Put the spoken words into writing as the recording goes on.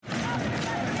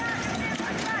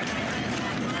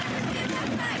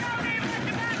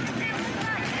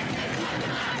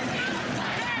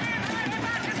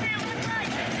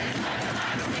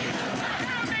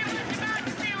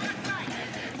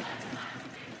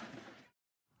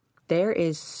There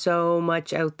is so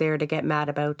much out there to get mad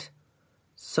about.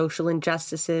 Social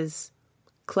injustices,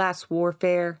 class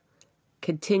warfare,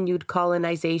 continued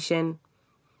colonization,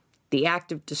 the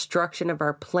active destruction of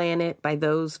our planet by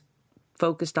those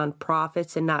focused on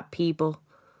profits and not people.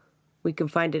 We can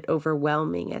find it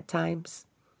overwhelming at times.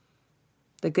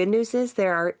 The good news is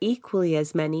there are equally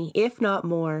as many, if not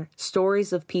more,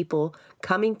 stories of people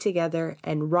coming together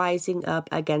and rising up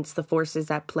against the forces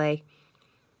at play.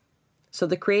 So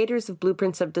the creators of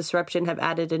Blueprints of Disruption have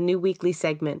added a new weekly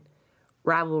segment,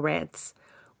 Rabble Rants,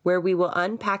 where we will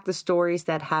unpack the stories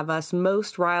that have us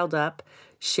most riled up,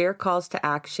 share calls to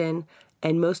action,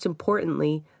 and most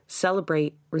importantly,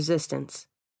 celebrate resistance.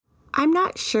 I'm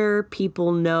not sure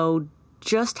people know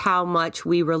just how much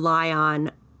we rely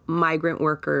on migrant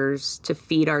workers to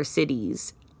feed our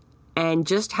cities and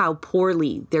just how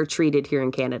poorly they're treated here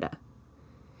in Canada.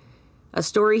 A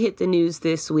story hit the news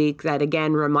this week that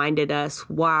again reminded us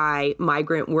why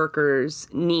migrant workers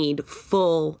need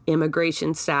full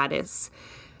immigration status.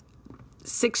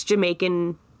 6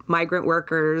 Jamaican migrant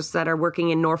workers that are working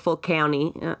in Norfolk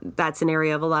County, that's an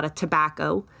area of a lot of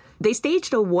tobacco. They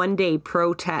staged a one-day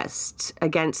protest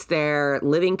against their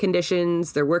living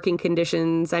conditions, their working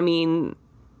conditions. I mean,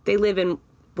 they live in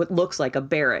what looks like a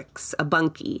barracks, a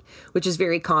bunkie, which is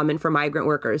very common for migrant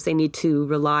workers. They need to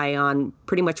rely on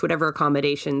pretty much whatever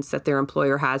accommodations that their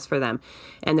employer has for them.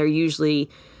 And they're usually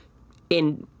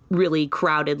in really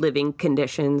crowded living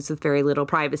conditions with very little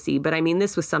privacy. But I mean,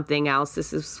 this was something else.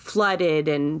 This is flooded,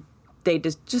 and they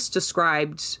just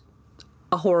described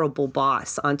a horrible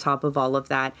boss on top of all of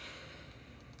that.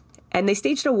 And they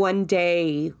staged a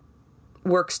one-day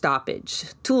work stoppage,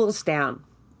 tools down.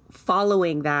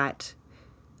 Following that,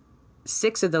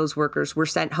 6 of those workers were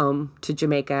sent home to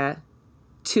Jamaica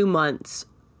 2 months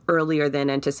earlier than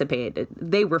anticipated.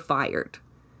 They were fired.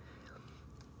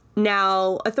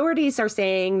 Now, authorities are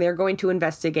saying they're going to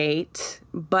investigate,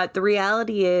 but the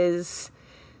reality is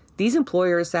these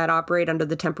employers that operate under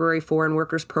the Temporary Foreign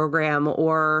Workers Program,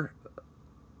 or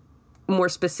more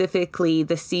specifically,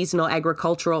 the Seasonal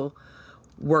Agricultural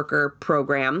Worker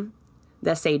Program,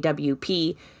 the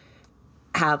SAWP,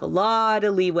 have a lot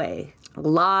of leeway, a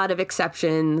lot of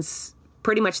exceptions.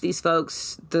 Pretty much these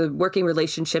folks, the working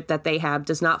relationship that they have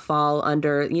does not fall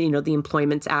under, the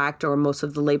Employments Act or most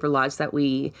of the labor laws that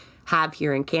we have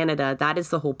here in Canada. That is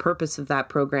the whole purpose of that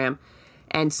program.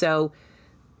 And so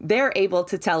they're able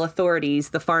to tell authorities,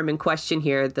 the farm in question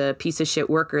here, the piece of shit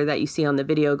worker that you see on the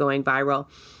video going viral,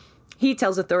 he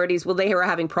tells authorities, well, they were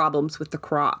having problems with the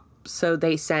crop. So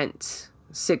they sent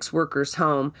 6 workers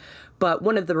home. But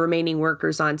one of the remaining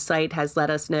workers on site has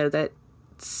let us know that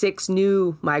 6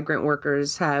 new migrant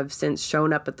workers have since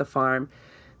shown up at the farm.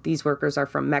 These workers are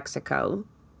from Mexico.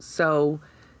 So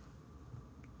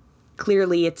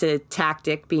clearly it's a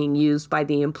tactic being used by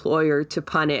the employer to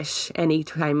punish any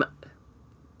type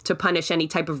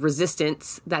of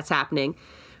resistance that's happening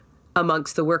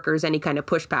amongst the workers, any kind of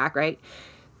pushback, right?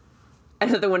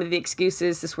 Another one of the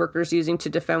excuses this worker is using to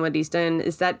defend what he's done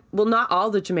is that, well, not all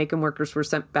the Jamaican workers were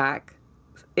sent back.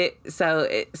 It's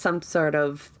some sort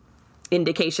of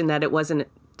indication that it wasn't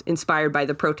inspired by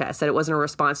the protest, that it wasn't a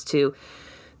response to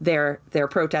their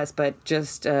protest, but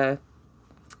just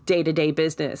day-to-day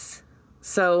business.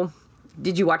 So,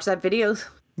 did you watch that video?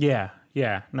 Yeah.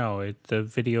 No, the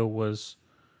video was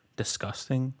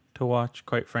disgusting to watch,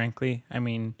 quite frankly. I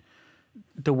mean,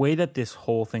 the way that this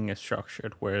whole thing is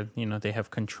structured, where, they have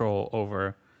control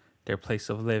over their place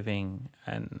of living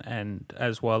and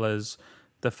as well as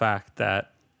the fact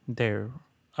that their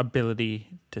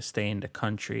ability to stay in the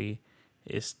country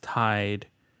is tied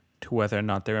to whether or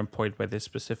not they're employed by this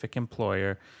specific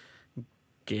employer,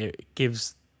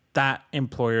 gives that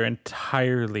employer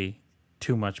entirely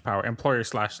too much power.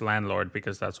 Employer/landlord,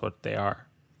 because that's what they are.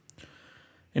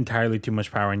 Entirely too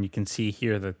much power. And you can see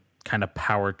here the kind of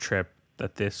power trip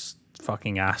that this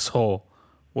fucking asshole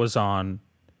was on.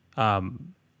 I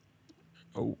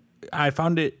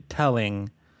found it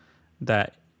telling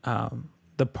that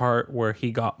the part where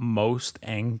he got most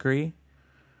angry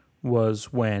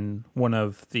was when one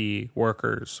of the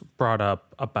workers brought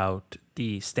up about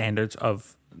the standards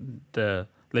of the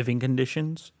living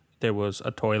conditions. There was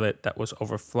a toilet that was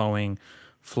overflowing,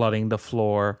 flooding the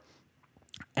floor,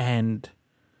 and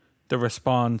the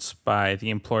response by the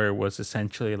employer was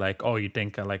essentially like, oh, you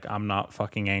think I'm not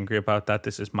fucking angry about that?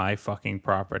 This is my fucking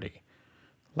property.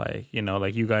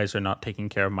 You guys are not taking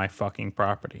care of my fucking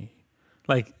property.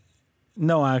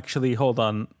 No, actually, hold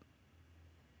on.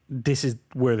 This is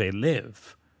where they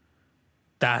live.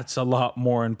 That's a lot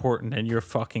more important than your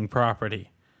fucking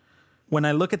property. When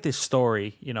I look at this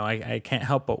story, I can't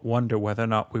help but wonder whether or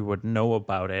not we would know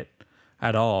about it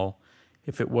at all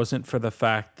if it wasn't for the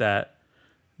fact that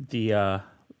the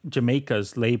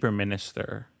Jamaica's labor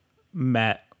minister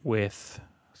met with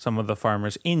some of the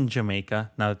farmers in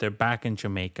Jamaica, now that they're back in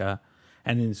Jamaica,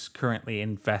 and is currently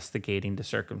investigating the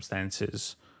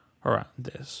circumstances around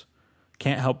this.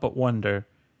 Can't help but wonder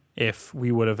if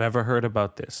we would have ever heard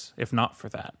about this if not for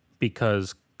that,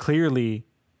 because clearly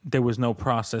there was no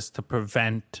process to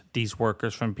prevent these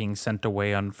workers from being sent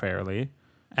away unfairly.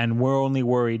 And we're only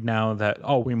worried now that,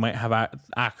 we might have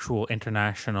actual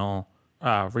international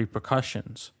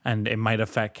repercussions, and it might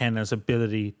affect Canada's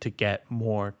ability to get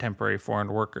more temporary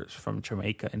foreign workers from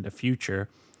Jamaica in the future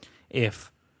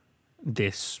if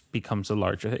this becomes a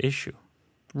larger issue.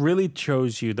 Really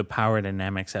shows you the power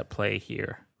dynamics at play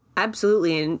here.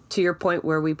 Absolutely. And to your point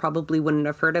where we probably wouldn't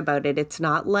have heard about it, it's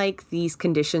not like these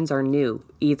conditions are new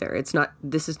either.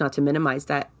 This is not to minimize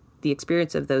the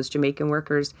experience of those Jamaican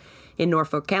workers in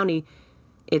Norfolk County.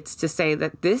 It's to say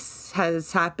that this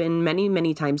has happened many,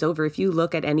 many times over. If you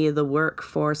look at any of the work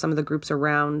for some of the groups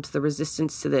around the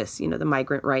resistance to this, the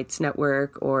Migrant Rights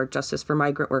Network or Justice for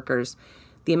Migrant Workers,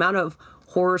 the amount of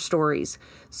horror stories.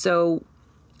 So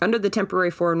under the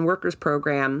Temporary Foreign Workers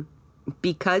Program,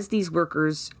 because these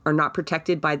workers are not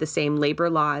protected by the same labor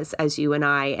laws as you and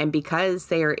I, and because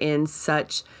they are in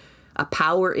such a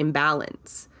power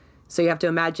imbalance, so you have to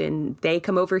imagine they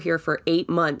come over here for 8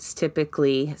 months,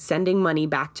 typically, sending money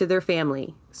back to their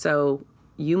family. So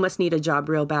you must need a job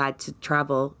real bad to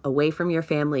travel away from your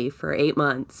family for 8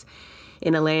 months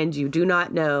in a land you do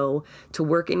not know, to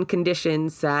work in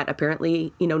conditions that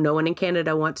apparently, no one in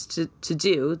Canada wants to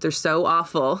do. They're so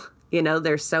awful,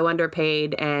 they're so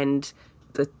underpaid, and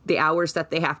the hours that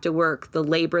they have to work, the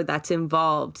labor that's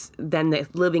involved, then the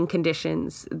living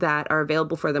conditions that are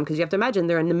available for them. Because you have to imagine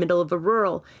they're in the middle of a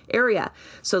rural area.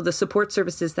 So the support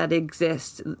services that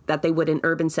exist that they would in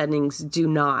urban settings do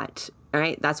not. All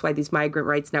right. That's why these migrant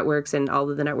rights networks and all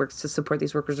of the networks to support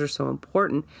these workers are so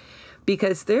important,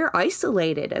 because they're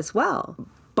isolated as well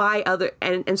by other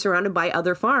and surrounded by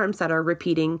other farms that are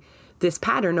repeating this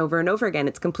pattern over and over again.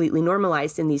 It's completely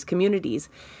normalized in these communities.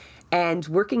 And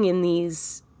working in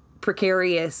these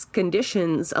precarious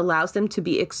conditions allows them to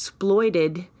be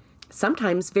exploited,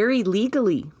 sometimes very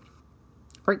legally,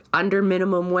 or under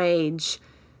minimum wage.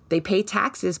 They pay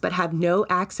taxes but have no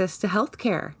access to health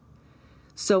care.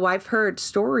 So I've heard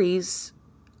stories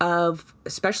of,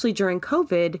 especially during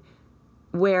COVID,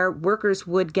 where workers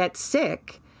would get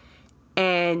sick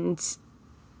and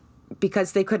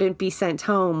because they couldn't be sent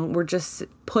home, were just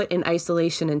put in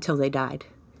isolation until they died.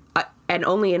 And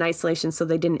only in isolation so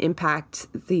they didn't impact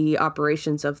the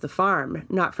operations of the farm,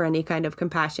 not for any kind of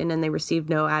compassion, and they received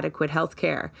no adequate health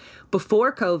care.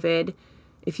 Before COVID,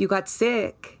 if you got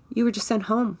sick, you were just sent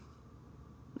home.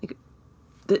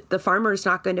 The farmer is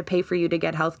not going to pay for you to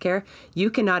get health care. You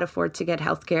cannot afford to get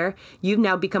health care. You've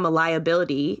now become a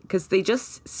liability because they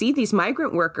just see these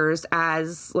migrant workers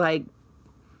as like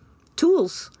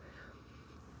tools.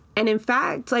 And in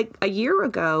fact, like a year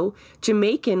ago,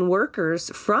 Jamaican workers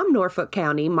from Norfolk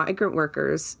County, migrant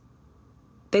workers,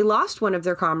 they lost one of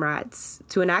their comrades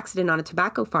to an accident on a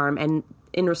tobacco farm. And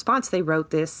in response, they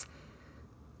wrote this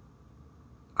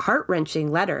heart-wrenching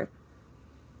letter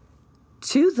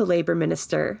to the labor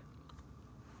minister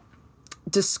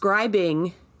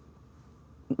describing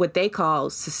what they call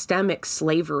systemic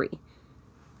slavery,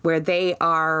 where they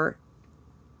are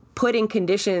put in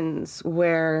conditions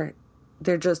where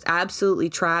they're just absolutely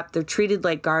trapped. They're treated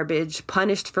like garbage,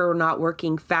 punished for not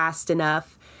working fast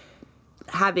enough,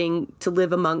 having to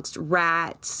live amongst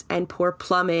rats and poor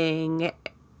plumbing.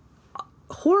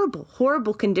 Horrible,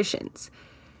 horrible conditions.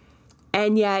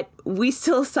 And yet we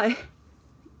still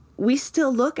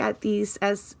look at these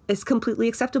as completely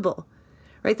acceptable,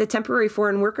 right? The Temporary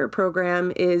Foreign Worker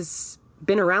Program is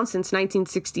been around since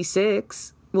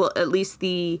 1966. Well, at least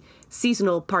the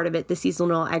seasonal part of it, the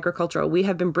seasonal agricultural. We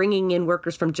have been bringing in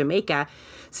workers from Jamaica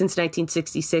since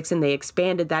 1966, and they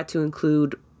expanded that to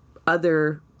include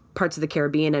other parts of the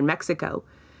Caribbean and Mexico.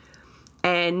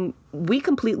 And we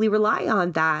completely rely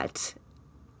on that.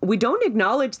 We don't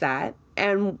acknowledge that,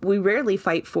 and we rarely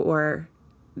fight for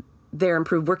their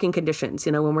improved working conditions.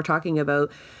 You know, when we're talking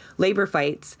about labor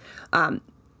fights,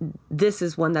 this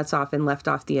is one that's often left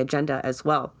off the agenda as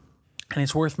well. And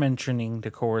it's worth mentioning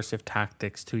the coercive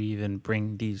tactics to even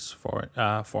bring these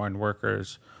foreign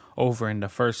workers over in the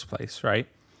first place, right?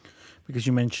 Because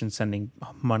you mentioned sending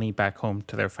money back home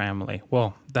to their family.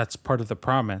 Well, that's part of the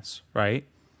promise, right?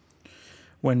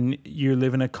 When you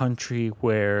live in a country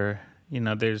where, you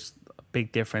know, there's a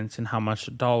big difference in how much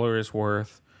a dollar is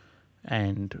worth,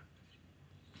 and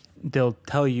they'll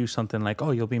tell you something like,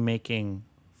 oh, you'll be making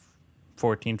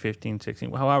 14, 15,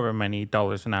 16, however many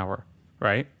dollars an hour,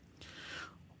 right?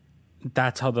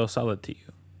 That's how they'll sell it to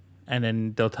you. And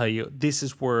then they'll tell you, this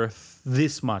is worth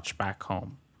this much back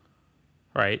home,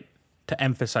 right? To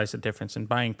emphasize the difference in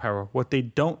buying power. What they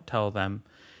don't tell them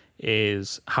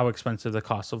is how expensive the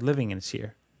cost of living is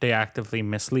here. They actively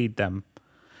mislead them.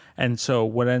 And so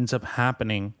what ends up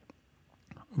happening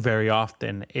very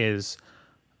often is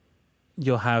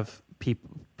you'll have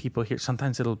people here.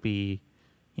 Sometimes it'll be,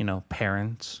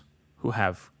 parents who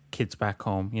have kids back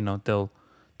home. They'll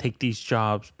take these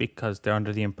jobs because they're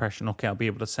under the impression, okay, I'll be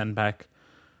able to send back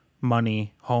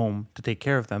money home to take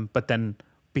care of them. But then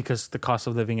because the cost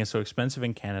of living is so expensive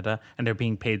in Canada and they're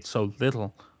being paid so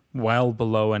little, well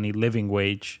below any living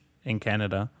wage in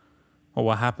Canada, well,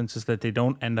 what happens is that they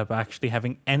don't end up actually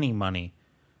having any money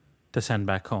to send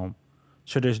back home.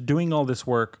 So they're doing all this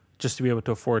work just to be able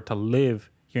to afford to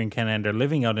live here in Canada, and they're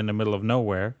living out in the middle of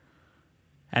nowhere.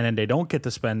 And then they don't get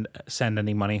to send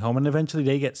any money home, and eventually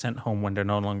they get sent home when they're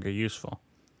no longer useful.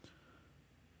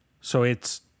 So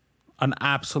it's an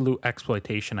absolute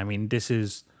exploitation. I mean, this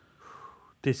is,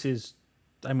 the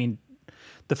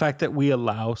fact that we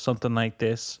allow something like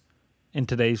this in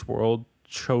today's world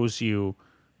shows you,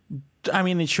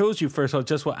 it shows you, first of all,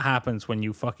 just what happens when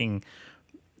you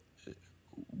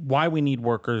why we need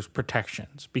workers'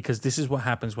 protections, because this is what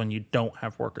happens when you don't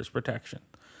have workers' protection.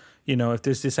 If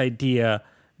there's this idea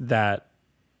that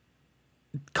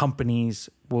companies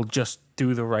will just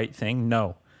do the right thing,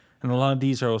 no. And a lot of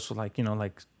these are also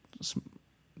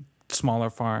smaller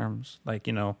farms,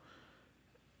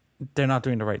 they're not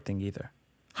doing the right thing either.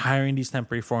 Hiring these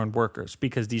temporary foreign workers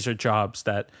because these are jobs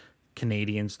that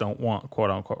Canadians don't want, quote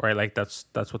unquote, right? That's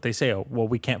what they say. Oh, well,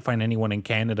 we can't find anyone in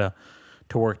Canada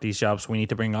to work these jobs, so we need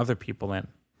to bring other people in.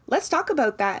 Let's talk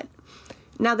about that.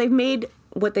 Now, they've made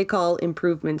what they call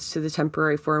improvements to the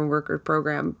temporary foreign worker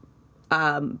program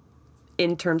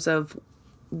in terms of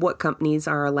what companies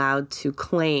are allowed to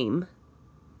claim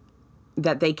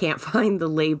that they can't find the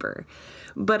labor.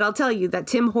 But I'll tell you that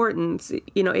Tim Hortons,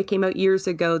 it came out years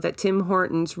ago that Tim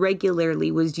Hortons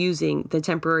regularly was using the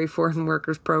temporary foreign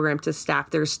workers program to staff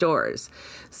their stores.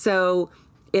 So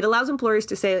it allows employers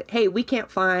to say, hey, we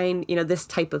can't find, this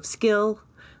type of skill,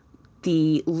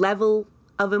 the level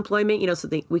of employment,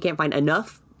 we can't find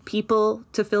enough people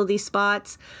to fill these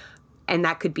spots. And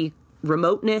that could be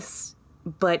remoteness.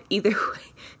 But either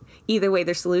way,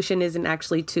 their solution isn't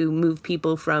actually to move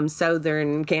people from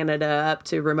southern Canada up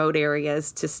to remote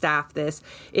areas to staff this.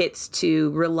 It's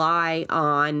to rely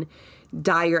on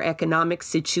dire economic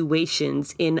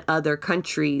situations in other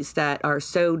countries that are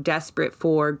so desperate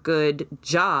for good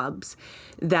jobs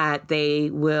that they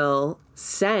will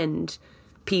send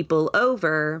people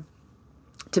over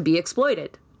to be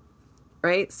exploited,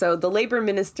 right? So the labor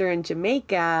minister in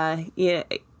Jamaica,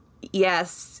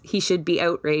 yes, he should be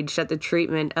outraged at the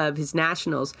treatment of his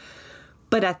nationals,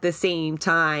 but at the same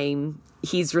time,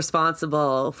 he's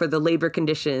responsible for the labor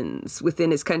conditions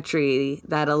within his country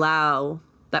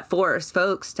that force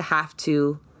folks to have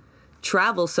to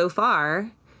travel so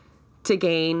far to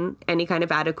gain any kind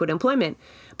of adequate employment.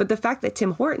 But the fact that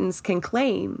Tim Hortons can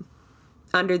claim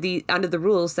under the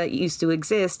rules that used to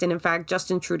exist, and in fact,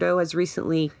 Justin Trudeau has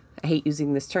recently, I hate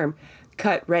using this term,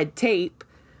 cut red tape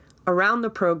around the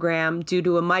program due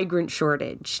to a migrant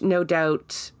shortage, no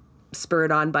doubt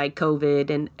spurred on by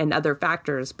COVID and other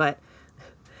factors, but,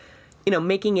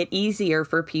 making it easier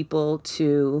for people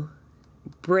to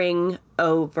bring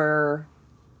over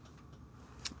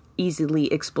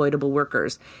easily exploitable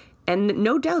workers. And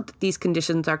no doubt that these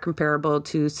conditions are comparable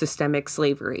to systemic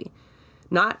slavery,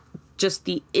 not just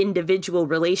the individual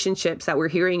relationships that we're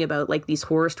hearing about, like these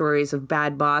horror stories of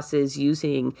bad bosses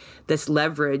using this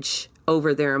leverage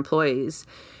over their employees,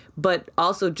 but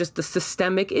also just the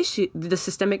systemic issue, the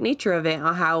systemic nature of it,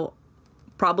 how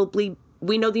probably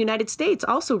we know the United States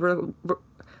also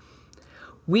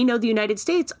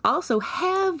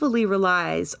heavily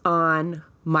relies on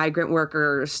migrant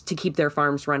workers to keep their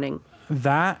farms running.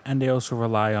 That, and they also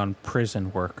rely on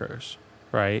prison workers,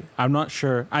 right? I'm not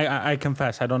sure. I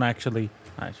confess, I should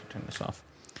turn this off.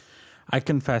 I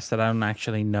confess that I don't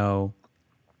actually know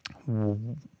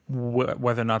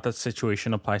whether or not that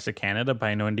situation applies to Canada, but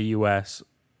I know in the U.S.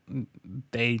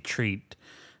 they treat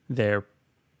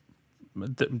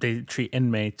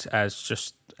inmates as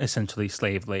just essentially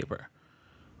slave labor.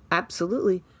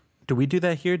 Absolutely. Do we do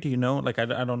that here? Do you know? I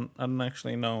don't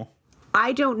actually know.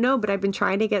 I don't know, but I've been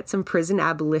trying to get some prison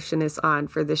abolitionists on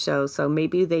for the show, so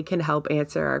maybe they can help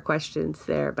answer our questions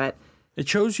there. But it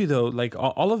shows you, though,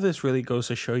 all of this really goes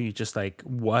to show you just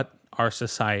what our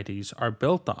societies are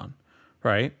built on,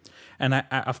 right? And I,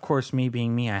 of course, me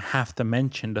being me, I have to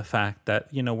mention the fact that,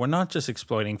 we're not just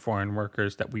exploiting foreign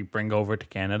workers that we bring over to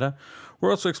Canada. We're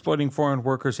also exploiting foreign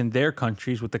workers in their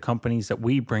countries with the companies that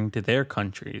we bring to their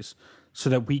countries so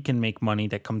that we can make money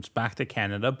that comes back to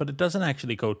Canada, but it doesn't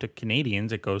actually go to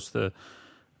Canadians. It goes to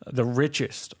the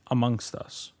richest amongst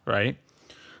us, right?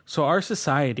 So our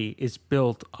society is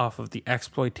built off of the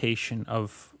exploitation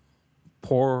of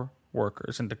poor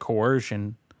workers and the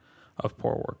coercion of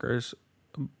poor workers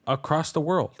across the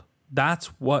world. That's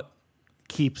what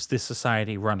keeps this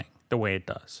society running the way it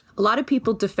does. A lot of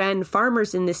people defend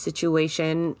farmers in this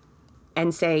situation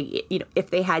and say, if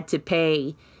they had to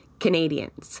pay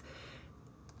Canadians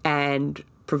and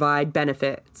provide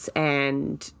benefits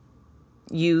and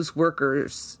use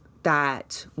workers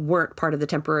that weren't part of the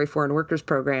temporary foreign workers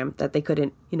program that they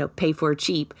couldn't, pay for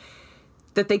cheap,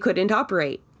 that they couldn't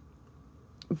operate.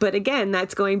 But again,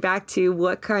 that's going back to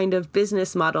what kind of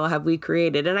business model have we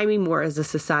created? And I mean more as a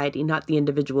society, not the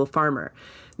individual farmer,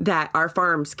 that our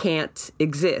farms can't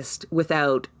exist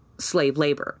without slave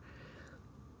labor.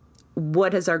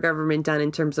 What has our government done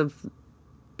in terms of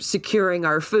securing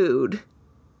our food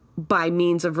by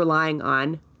means of relying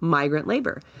on migrant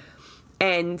labor?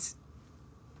 And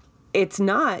it's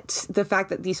not the fact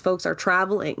that these folks are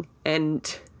traveling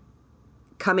and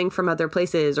coming from other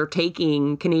places or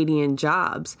taking Canadian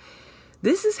jobs.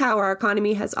 This is how our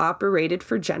economy has operated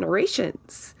for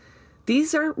generations.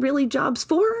 These aren't really jobs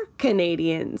for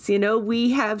Canadians.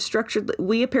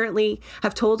 We apparently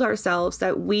have told ourselves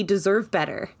that we deserve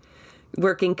better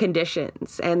working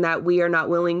conditions and that we are not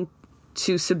willing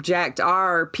to subject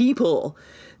our people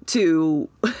to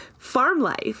farm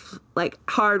life, like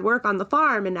hard work on the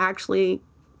farm. And actually,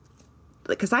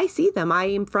 because I see them,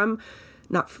 I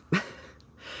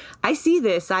see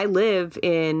this. I live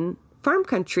in farm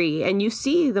country, and you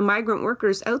see the migrant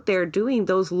workers out there doing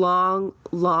those long,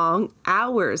 long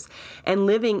hours and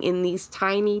living in these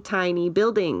tiny, tiny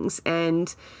buildings.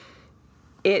 And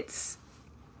yet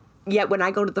when I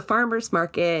go to the farmer's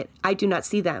market, I do not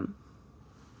see them.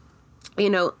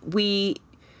 We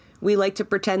like to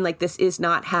pretend like this is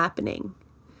not happening.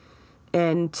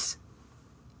 And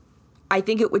I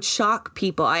think it would shock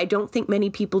people. I don't think many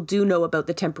people do know about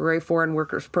the temporary foreign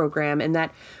workers program and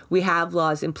that we have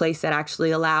laws in place that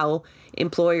actually allow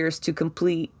employers to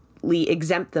completely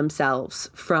exempt themselves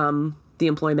from the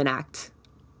Employment Act.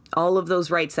 All of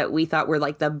those rights that we thought were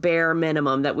like the bare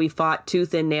minimum that we fought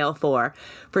tooth and nail for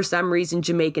some reason,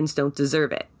 Jamaicans don't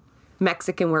deserve it.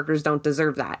 Mexican workers don't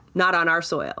deserve that. Not on our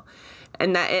soil.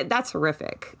 And that's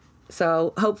horrific.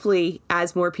 So hopefully,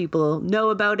 as more people know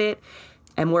about it,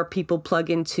 and more people plug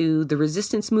into the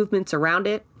resistance movements around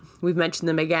it. We've mentioned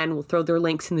them again. We'll throw their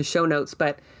links in the show notes.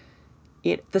 But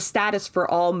the status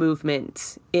for all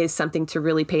movement is something to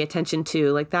really pay attention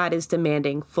to. Like, that is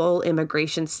demanding full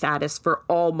immigration status for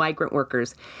all migrant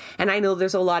workers. And I know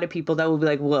there's a lot of people that will be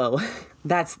like, whoa,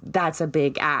 that's a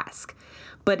big ask.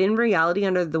 But in reality,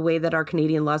 under the way that our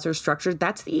Canadian laws are structured,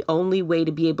 that's the only way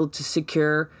to be able to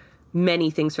secure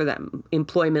many things for them.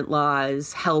 Employment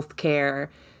laws, health care,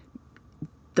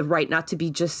 the right not to be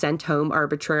just sent home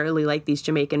arbitrarily like these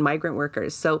Jamaican migrant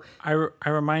workers. So I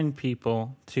remind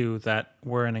people, too, that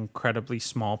we're an incredibly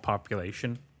small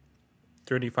population,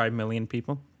 35 million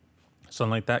people,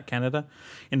 something like that, Canada,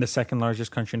 in the second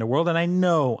largest country in the world. And I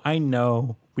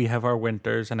know we have our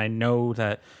winters, and I know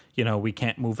that, we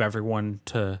can't move everyone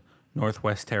to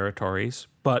Northwest Territories,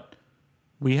 but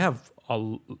we have,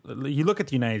 you look at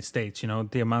the United States,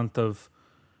 the amount of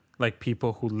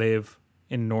people who live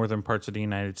in northern parts of the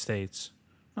United States.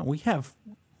 We have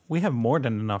more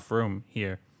than enough room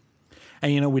here.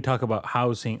 And, we talk about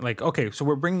housing. Okay, so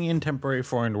we're bringing in temporary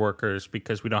foreign workers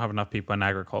because we don't have enough people in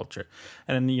agriculture.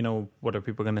 And then, what are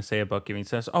people going to say about giving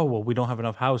status? Oh, well, we don't have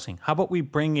enough housing. How about we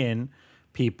bring in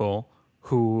people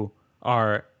who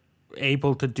are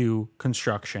able to do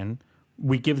construction?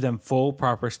 We give them full,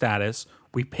 proper status.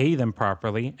 We pay them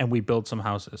properly, and we build some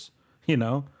houses,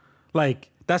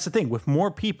 That's the thing. With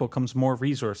more people comes more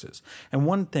resources. And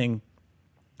one thing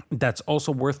that's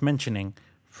also worth mentioning,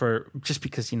 just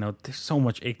because, there's so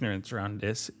much ignorance around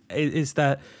this, is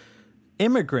that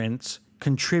immigrants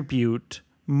contribute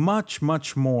much,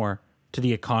 much more to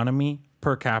the economy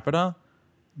per capita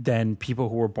than people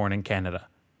who were born in Canada.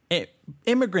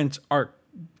 Immigrants are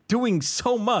doing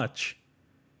so much,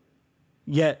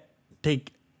 yet they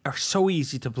are so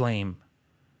easy to blame.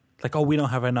 Oh, we don't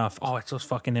have enough. Oh, it's those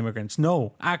fucking immigrants.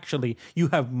 No, actually, you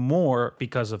have more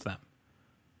because of them.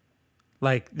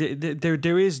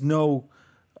 There is no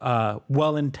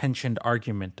well-intentioned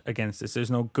argument against this.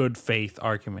 There's no good faith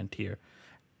argument here.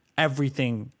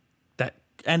 Everything that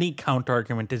any counter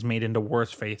argument is made in the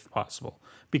worst faith possible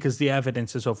because the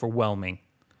evidence is overwhelming.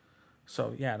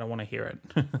 So, yeah, I don't want to hear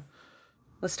it.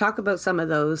 Let's talk about some of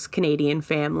those Canadian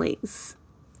families.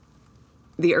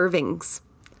 The Irvings.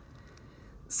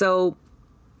 So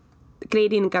the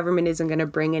Canadian government isn't going to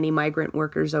bring any migrant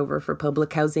workers over for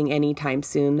public housing anytime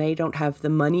soon. They don't have the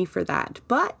money for that.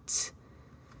 But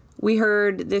we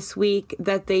heard this week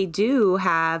that they do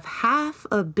have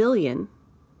 $500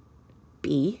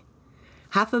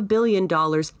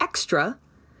 million extra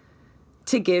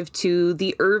to give to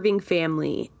the Irving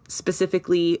family,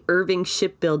 specifically Irving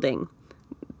Shipbuilding.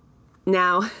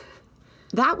 Now,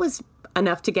 that was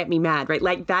enough to get me mad, right?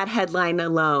 Like that headline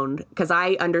alone, because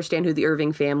I understand who the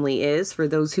Irving family is. For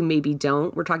those who maybe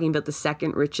don't, we're talking about the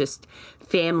second richest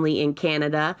family in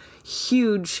Canada.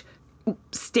 Huge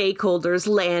stakeholders,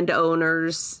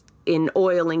 landowners in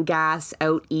oil and gas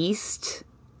out east.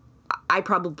 I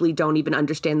probably don't even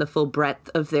understand the full breadth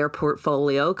of their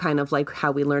portfolio, kind of like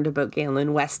how we learned about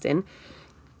Galen Weston.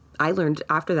 I learned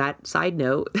after that, side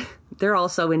note, they're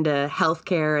also into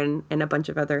healthcare and a bunch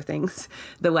of other things,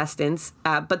 the Westons.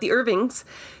 But the Irvings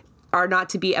are not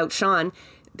to be outshone.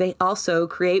 They also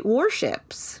create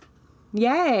warships.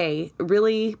 Yay.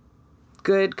 Really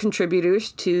good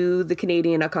contributors to the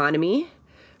Canadian economy,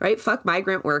 right? Fuck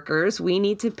migrant workers. We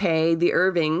need to pay the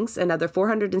Irvings another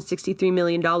 $463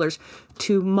 million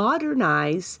to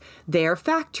modernize their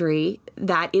factory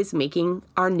that is making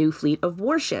our new fleet of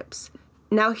warships.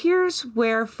 Now, here's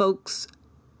where folks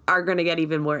are going to get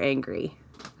even more angry,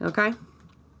 okay?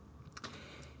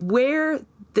 Where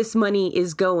this money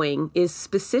is going is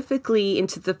specifically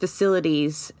into the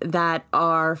facilities that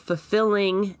are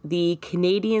fulfilling the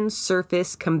Canadian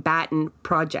Surface Combatant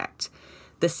Project,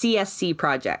 the CSC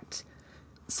project.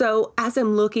 So as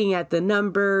I'm looking at the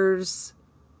numbers,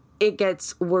 it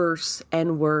gets worse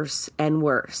and worse and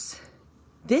worse.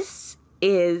 This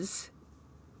is...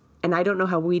 And I don't know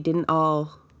how we didn't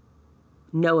all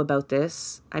know about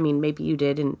this. I mean, maybe you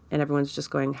did, and everyone's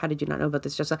just going, how did you not know about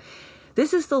this?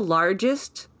 This is the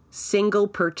largest single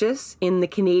purchase in the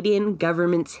Canadian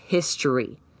government's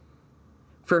history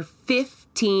for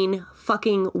 15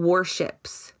 fucking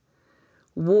warships.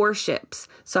 Warships.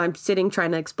 So I'm sitting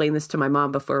trying to explain this to my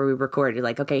mom before we recorded.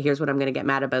 Like, okay, here's what I'm going to get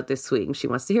mad about this week. And she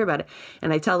wants to hear about it.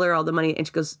 And I tell her all the money, and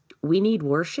she goes, we need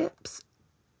warships?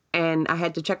 And I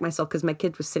had to check myself because my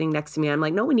kid was sitting next to me. I'm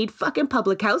like, no, we need fucking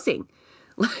public housing.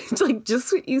 It's like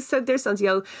just what you said there sounds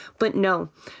yo, but no.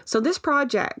 So this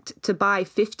project to buy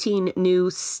 15 new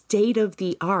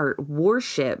state-of-the-art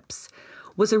warships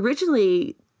was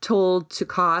originally told to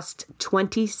cost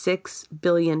 $26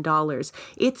 billion.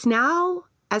 It's now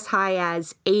as high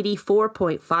as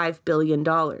 $84.5 billion.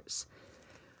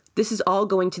 This is all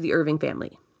going to the Irving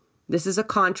family. This is a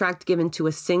contract given to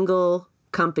a single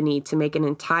company to make an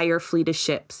entire fleet of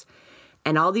ships.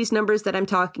 And all these numbers that I'm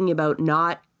talking about,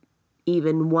 not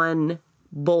even one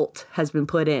bolt has been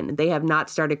put in. They have not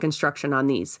started construction on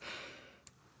these.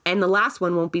 And the last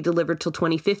one won't be delivered till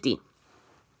 2050.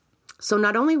 So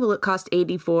not only will it cost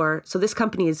so this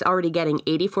company is already getting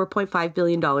 $84.5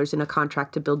 billion in a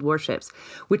contract to build warships,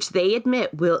 which they admit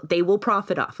they will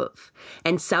profit off of.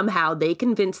 And somehow they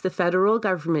convince the federal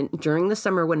government during the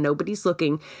summer when nobody's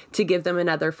looking to give them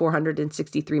another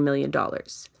 $463 million.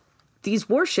 These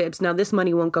warships, now this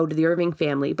money won't go to the Irving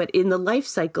family, but in the life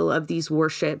cycle of these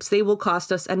warships, they will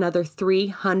cost us another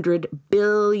 $300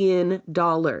 billion.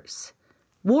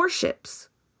 Warships.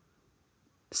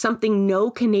 Something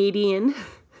no Canadian,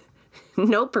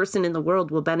 no person in the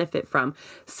world will benefit from,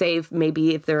 save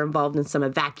maybe if they're involved in some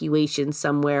evacuation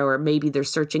somewhere, or maybe they're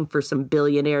searching for some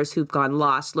billionaires who've gone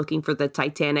lost looking for the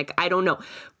Titanic. I don't know.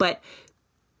 But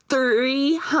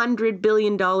 $300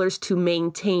 billion to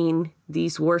maintain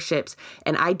these warships.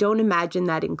 And I don't imagine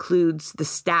that includes the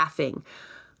staffing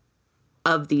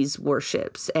of these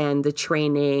warships and the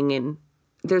training. And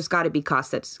there's got to be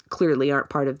costs that clearly aren't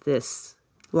part of this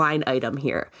line item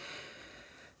here.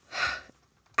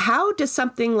 How does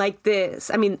something like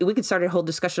this, I mean, we could start a whole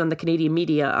discussion on the Canadian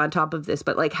media on top of this,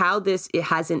 but like how it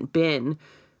hasn't been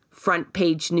front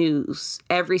page news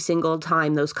every single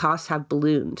time those costs have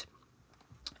ballooned,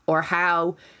 or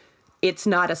how it's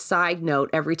not a side note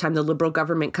every time the Liberal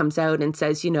government comes out and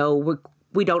says, you know,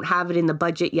 we don't have it in the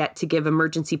budget yet to give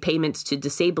emergency payments to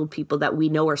disabled people that we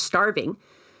know are starving.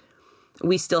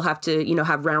 We still have to, you know,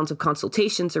 have rounds of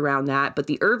consultations around that. But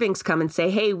the Irvings come and say,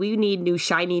 hey, we need new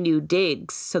shiny new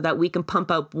digs so that we can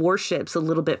pump up warships a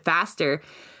little bit faster.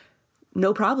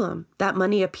 No problem. That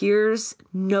money appears,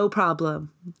 no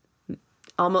problem.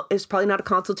 It's probably not a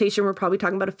consultation. We're probably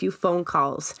talking about a few phone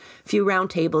calls, a few round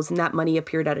tables, and that money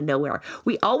appeared out of nowhere.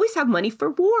 We always have money for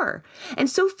war. And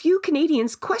so few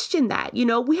Canadians question that. You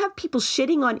know, we have people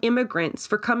shitting on immigrants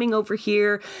for coming over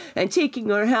here and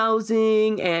taking our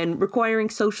housing and requiring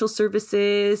social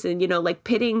services and, you know, like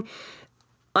pitting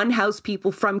unhoused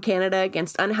people from Canada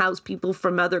against unhoused people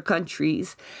from other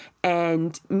countries.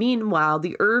 And meanwhile,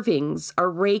 the Irvings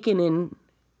are raking in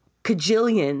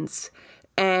cajillions,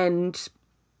 and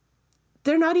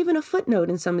they're not even a footnote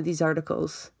in some of these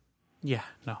articles. Yeah,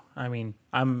 no. I mean,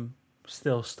 I'm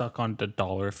still stuck on the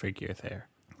dollar figure there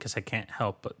because I can't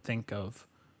help but think of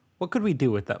what could we do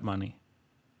with that money?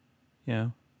 You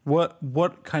know,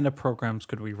 what kind of programs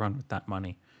could we run with that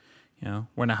money? You know,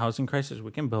 we're in a housing crisis. We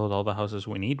can build all the houses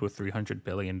we need with $300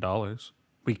 billion.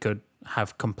 We could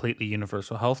have completely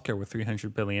universal healthcare with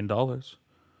 $300 billion.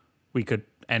 We could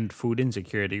end food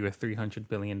insecurity with $300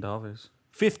 billion.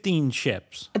 15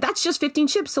 ships. That's just 15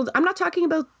 ships. So I'm not talking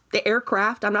about the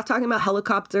aircraft. I'm not talking about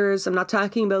helicopters. I'm not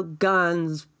talking about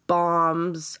guns,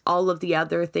 bombs, all of the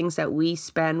other things that we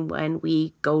spend when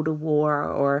we go to war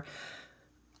or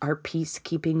our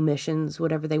peacekeeping missions,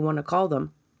 whatever they want to call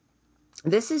them.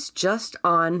 This is just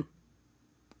on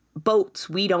boats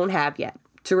we don't have yet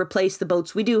to replace the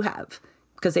boats we do have,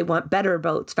 because they want better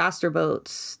boats, faster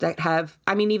boats that have,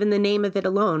 I mean, even the name of it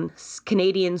alone,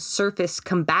 Canadian Surface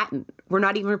Combatant. We're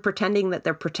not even pretending that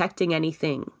they're protecting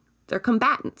anything. They're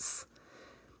combatants.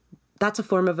 That's a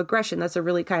form of aggression. That's a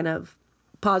really kind of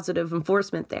positive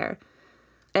enforcement there.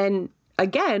 And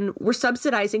again, we're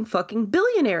subsidizing fucking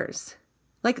billionaires.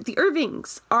 Like the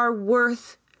Irvings are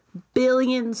worth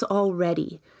billions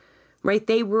already, right?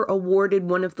 They were awarded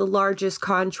one of the largest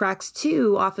contracts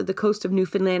too off of the coast of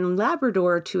Newfoundland and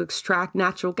Labrador to extract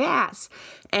natural gas.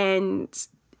 And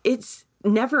it's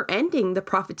never ending, the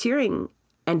profiteering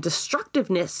and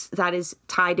destructiveness that is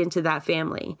tied into that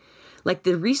family. Like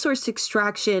the resource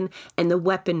extraction and the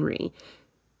weaponry.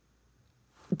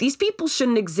 These people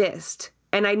shouldn't exist.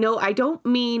 And I know I don't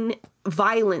mean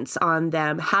violence on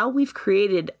them. How we've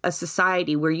created a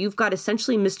society where you've got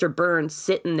essentially Mr. Burns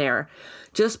sitting there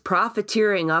just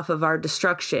profiteering off of our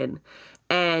destruction.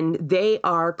 And they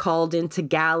are called into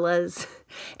galas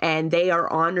and they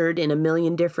are honored in a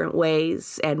million different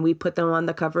ways. And we put them on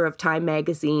the cover of Time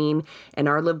magazine, and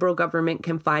our Liberal government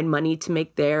can find money to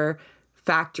make their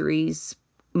factories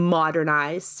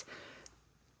modernized.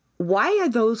 Why are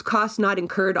those costs not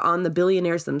incurred on the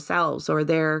billionaires themselves or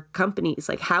their companies?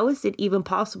 Like, how is it even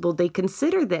possible they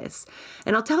consider this?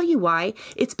 And I'll tell you why.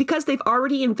 It's because they've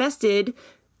already invested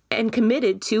and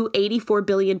committed to $84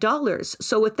 billion.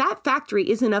 So if that factory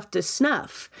isn't up to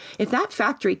snuff, if that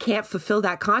factory can't fulfill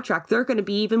that contract, they're going to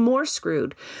be even more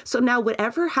screwed. So now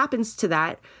whatever happens to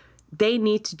that, they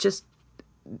need to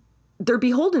they're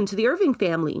beholden to the Irving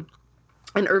family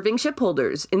and Irving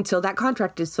shipholders until that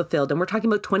contract is fulfilled. And we're talking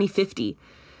about 2050.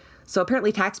 So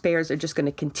apparently taxpayers are just going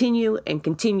to continue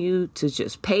to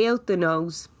just pay out the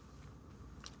nose.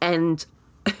 And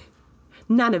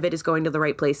none of it is going to the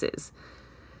right places.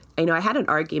 You know, I had an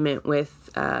argument with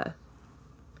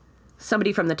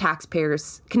somebody from the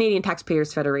Canadian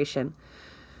Taxpayers Federation.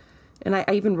 And I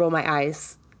even roll my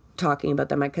eyes talking about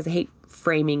them because I hate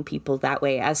framing people that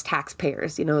way as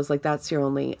taxpayers. You know, it's like that's your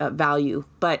only value.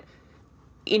 But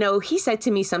you know, he said to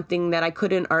me something that I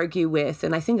couldn't argue with,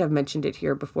 and I think I've mentioned it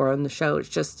here before on the show. It's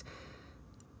just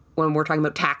when we're talking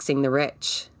about taxing the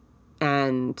rich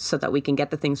and so that we can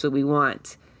get the things that we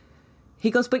want.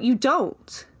 He goes, but you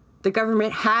don't. The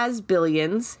government has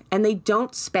billions and they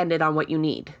don't spend it on what you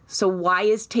need. So why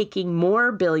is taking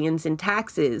more billions in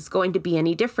taxes going to be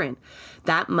any different?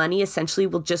 That money essentially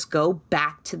will just go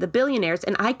back to the billionaires,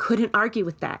 and I couldn't argue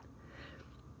with that.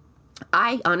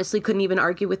 I honestly couldn't even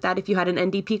argue with that if you had an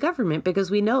NDP government, because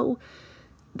we know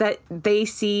that they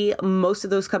see most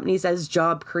of those companies as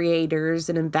job creators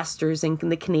and investors in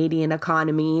the Canadian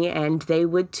economy, and they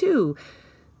would too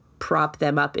prop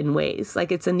them up in ways.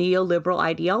 Like, it's a neoliberal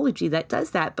ideology that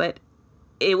does that. But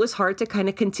it was hard to kind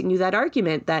of continue that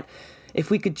argument that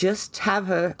if we could just have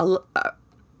a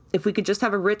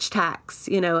rich tax,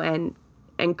 you know,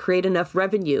 and create enough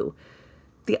revenue.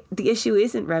 The issue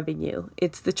isn't revenue.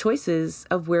 It's the choices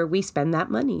of where we spend that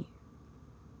money.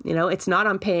 You know, it's not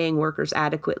on paying workers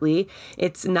adequately.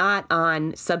 It's not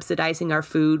on subsidizing our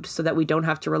food so that we don't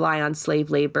have to rely on slave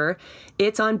labor.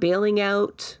 It's on bailing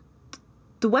out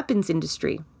the weapons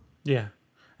industry. Yeah.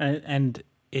 And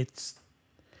it's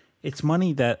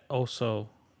money that also,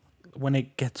 when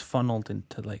it gets funneled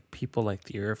into like people like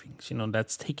the Irvings, you know,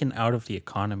 that's taken out of the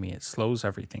economy. It slows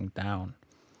everything down.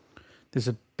 There's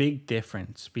a big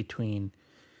difference between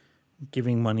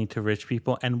giving money to rich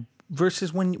people, and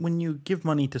versus when you give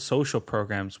money to social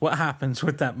programs, what happens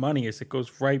with that money is it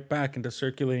goes right back into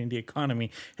circulating the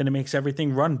economy, and it makes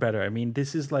everything run better. I mean,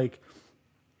 this is like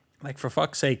for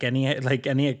fuck's sake, any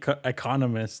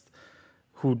economist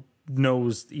who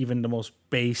knows even the most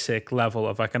basic level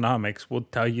of economics will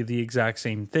tell you the exact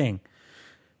same thing.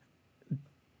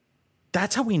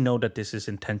 That's how we know that this is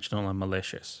intentional and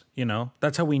malicious, you know?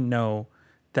 That's how we know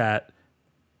that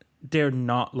they're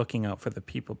not looking out for the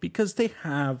people, because they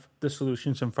have the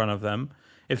solutions in front of them.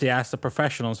 If they ask the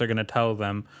professionals, they're going to tell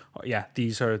them, oh, yeah,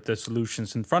 these are the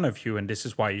solutions in front of you, and this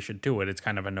is why you should do it. It's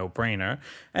kind of a no-brainer.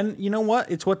 And you know what?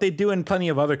 It's what they do in plenty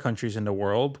of other countries in the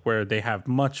world where they have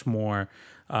much more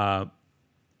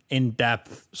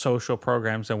in-depth social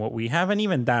programs than what we have. And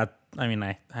even that, I mean,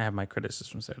 I have my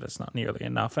criticisms there. That's not nearly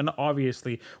enough. And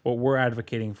obviously, what we're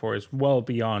advocating for is well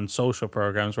beyond social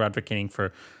programs. We're advocating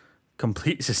for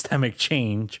complete systemic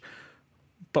change.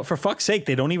 But for fuck's sake,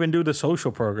 they don't even do the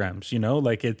social programs, you know?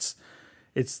 Like, it's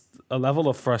a level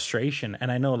of frustration.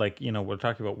 And I know, like, you know, we're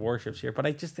talking about warships here, but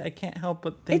I can't help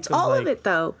but think it's all of it,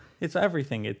 though. It's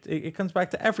everything. It comes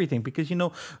back to everything, because, you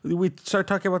know, we start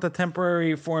talking about the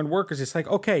temporary foreign workers. It's like,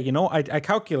 okay, you know, I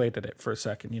calculated it for a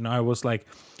second. You know, I was like,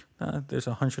 there's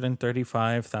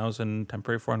 135,000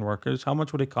 temporary foreign workers. How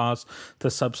much would it cost to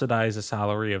subsidize a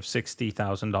salary of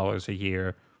 $60,000 a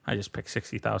year? I just picked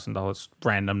 $60,000,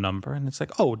 random number, and it's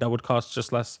like, oh, that would cost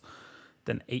just less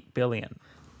than $8 billion.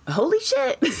 Holy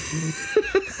shit!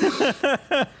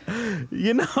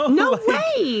 You know, no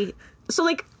way. So,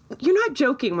 like, you're not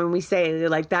joking when we say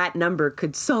like that number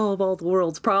could solve all the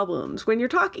world's problems. When you're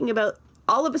talking about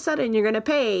all of a sudden you're going to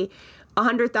pay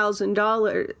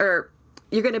 $100,000, or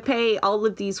you're going to pay all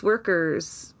of these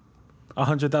workers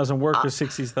 100,000 workers,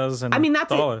 $60,000. I mean,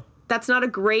 that's not a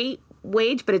great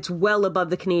wage, but it's well above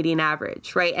the Canadian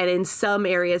average, right? And in some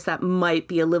areas that might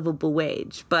be a livable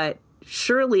wage, but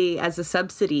surely as a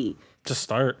subsidy to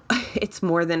start, it's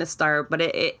more than a start. But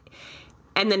it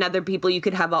and then other people, you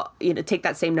could have take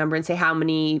that same number and say, how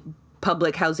many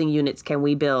public housing units can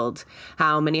we build?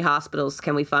 How many hospitals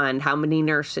can we fund? How many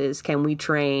nurses can we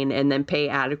train and then pay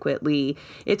adequately?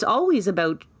 It's always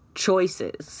about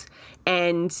choices.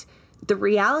 And the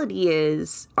reality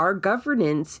is our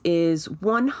governance is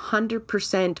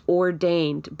 100%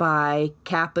 ordained by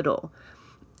capital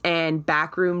and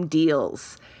backroom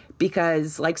deals,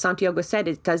 because like Santiago said,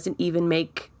 it doesn't even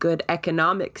make good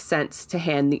economic sense to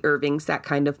hand the Irvings that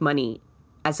kind of money,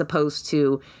 as opposed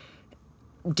to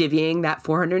divvying that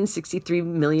 $463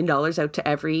 million out to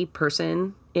every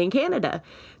person in Canada.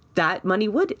 That money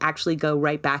would actually go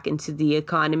right back into the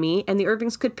economy, and the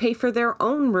Irvings could pay for their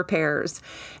own repairs,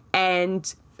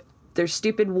 and their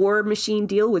stupid war machine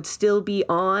deal would still be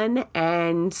on,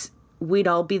 and we'd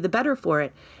all be the better for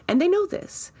it. And they know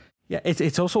this. Yeah,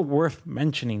 it's also worth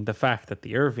mentioning the fact that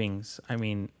the Irvings, I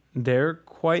mean, they're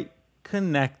quite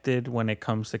connected when it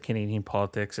comes to Canadian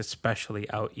politics, especially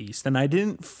out east. And I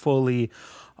didn't fully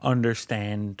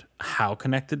understand how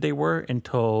connected they were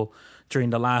until during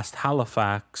the last during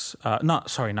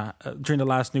the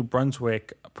last New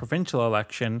Brunswick provincial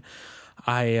election.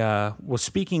 I was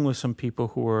speaking with some people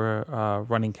who were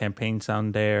running campaigns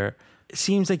down there. It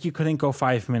seems like you couldn't go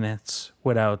 5 minutes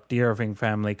without the Irving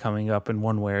family coming up in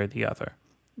one way or the other.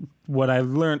 What I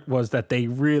learned was that they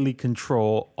really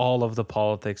control all of the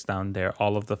politics down there,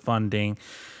 all of the funding.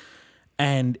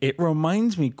 And it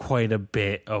reminds me quite a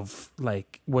bit of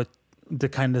like what the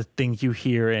kind of things you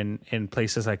hear in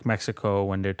places like Mexico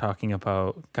when they're talking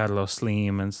about Carlos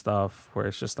Slim and stuff, where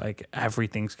it's just like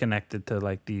everything's connected to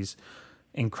like these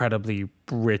incredibly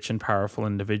rich and powerful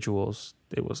individuals.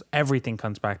 Everything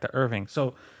comes back to Irving.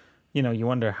 So, you know, you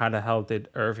wonder, how the hell did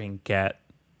Irving get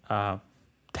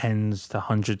tens to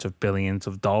hundreds of billions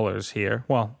of dollars here?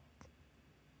 Well,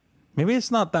 maybe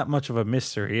it's not that much of a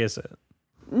mystery, is it?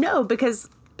 No, because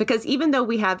even though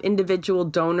we have individual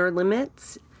donor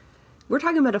limits, we're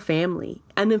talking about a family,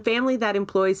 and a family that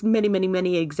employs many, many,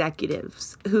 many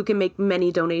executives who can make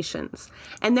many donations.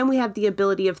 And then we have the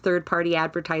ability of third-party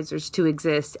advertisers to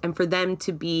exist and for them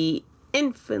to be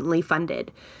infinitely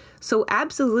funded. So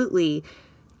absolutely,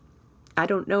 I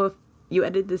don't know if you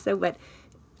edited this out, but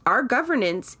our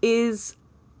governance is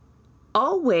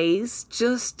always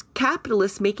just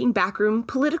capitalists making backroom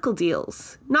political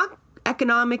deals, not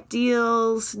economic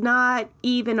deals, not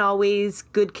even always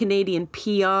good Canadian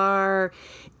PR.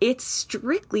 It's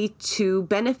strictly to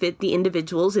benefit the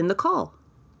individuals in the call,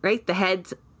 right? The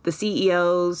heads, the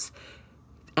CEOs,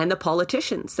 and the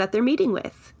politicians that they're meeting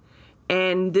with.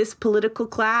 And this political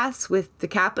class with the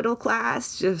capital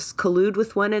class just collude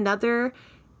with one another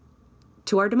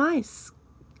to our demise.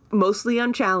 mostly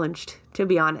unchallenged, to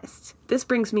be honest. This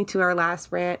brings me to our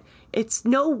last rant. It's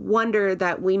no wonder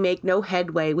that we make no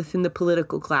headway within the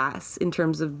political class in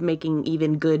terms of making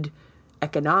even good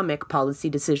economic policy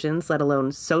decisions, let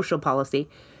alone social policy.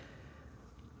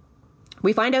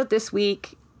 We find out this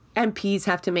week MPs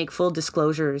have to make full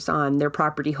disclosures on their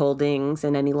property holdings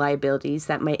and any liabilities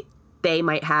that they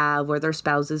might have or their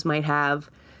spouses might have.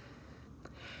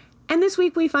 And this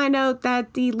week we find out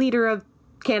that the leader of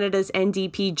Canada's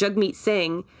NDP, Jagmeet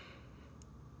Singh,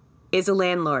 is a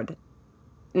landlord.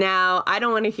 Now, I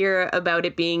don't want to hear about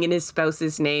it being in his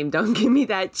spouse's name. Don't give me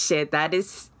that shit. That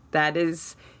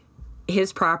is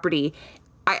his property.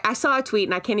 I saw a tweet,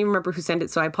 and I can't even remember who sent it,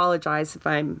 so I apologize if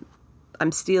I'm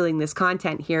stealing this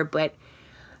content here, but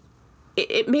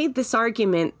it made this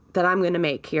argument that I'm going to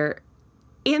make here.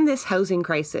 In this housing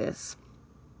crisis,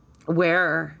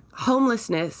 where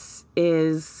homelessness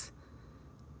is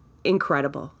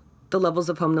incredible. The levels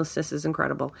of homelessness is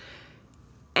incredible.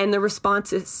 And the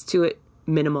responses to it,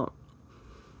 minimal.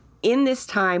 In this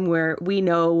time where we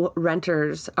know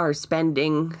renters are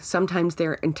spending sometimes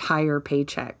their entire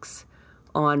paychecks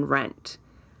on rent,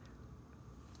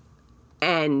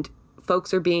 and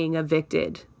folks are being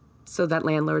evicted so that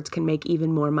landlords can make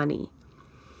even more money.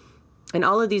 And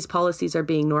all of these policies are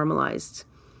being normalized.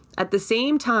 At the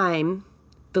same time,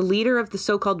 the leader of the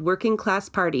so-called working class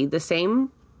party, the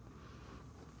same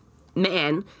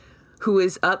man who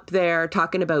is up there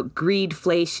talking about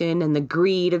greedflation and the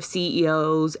greed of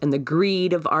CEOs and the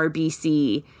greed of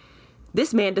RBC,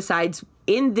 this man decides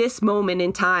in this moment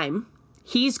in time,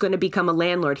 he's going to become a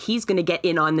landlord. He's going to get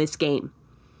in on this game.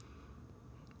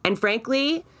 And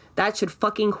frankly, that should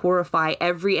fucking horrify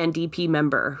every NDP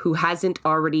member who hasn't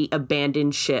already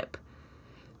abandoned ship.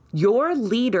 Your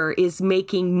leader is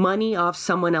making money off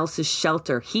someone else's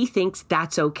shelter. He thinks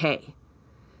that's okay.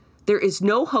 There is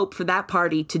no hope for that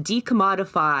party to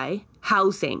decommodify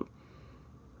housing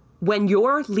when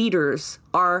your leaders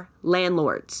are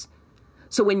landlords.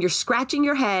 So when you're scratching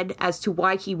your head as to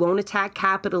why he won't attack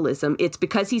capitalism, it's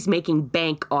because he's making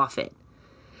bank off it.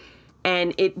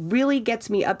 And it really gets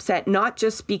me upset, not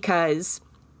just because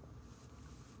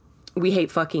we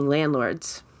hate fucking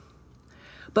landlords,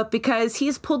 but because he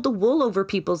has pulled the wool over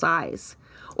people's eyes,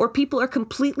 or people are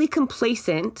completely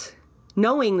complacent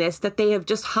knowing this, that they have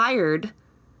just hired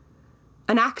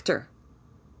an actor.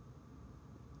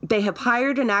 They have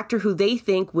hired an actor who they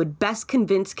think would best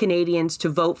convince Canadians to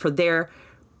vote for their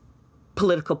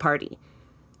political party.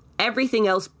 Everything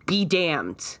else be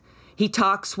damned. He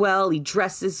talks well, he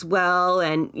dresses well,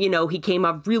 and, he came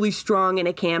up really strong in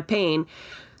a campaign.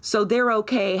 So they're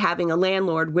okay having a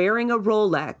landlord wearing a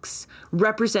Rolex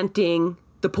representing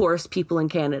the poorest people in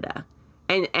Canada,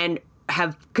 and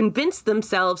have convinced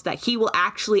themselves that he will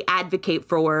actually advocate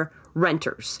for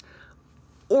renters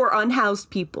or unhoused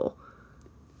people.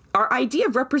 Our idea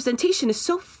of representation is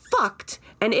so fucked,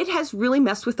 and it has really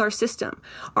messed with our system.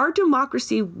 Our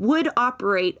democracy would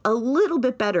operate a little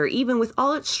bit better, even with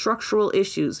all its structural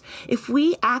issues, if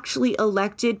we actually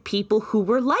elected people who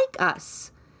were like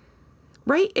us.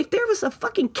 Right? If there was a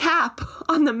fucking cap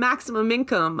on the maximum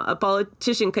income a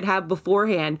politician could have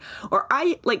beforehand,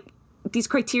 these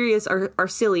criterias are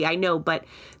silly, I know, but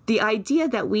the idea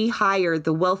that we hire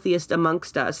the wealthiest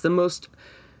amongst us, the most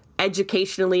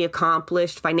educationally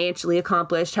accomplished, financially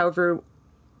accomplished,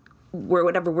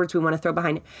 whatever words we want to throw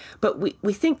behind it, but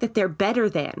we think that they're better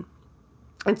than.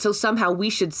 And so somehow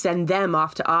we should send them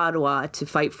off to Ottawa to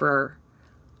fight for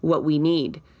what we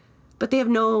need. But they have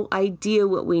no idea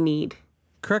what we need.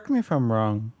 Correct me if I'm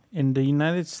wrong. In the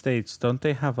United States, don't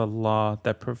they have a law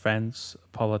that prevents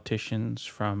politicians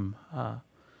from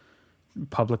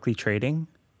publicly trading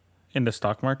in the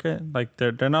stock market? Like,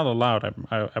 they're not allowed,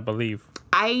 I believe.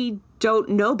 I don't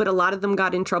know, but a lot of them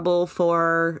got in trouble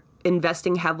for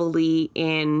investing heavily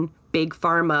in big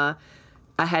pharma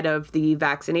ahead of the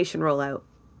vaccination rollout.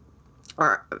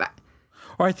 Or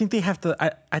I think they have to.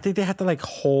 I think they have to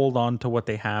hold on to what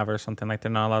they have or something. Like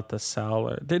they're not allowed to sell.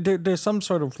 Or there's some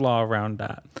sort of law around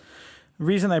that. The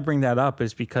reason I bring that up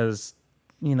is because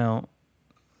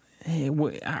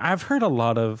I've heard a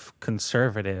lot of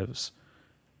conservatives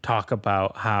talk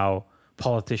about how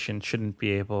politicians shouldn't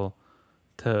be able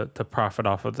to profit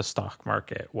off of the stock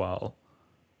market while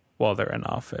they're in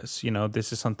office.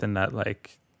 This is something that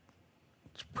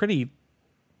it's pretty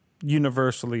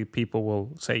universally people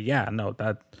will say, yeah, no,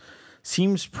 that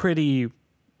seems pretty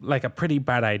like a pretty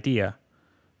bad idea.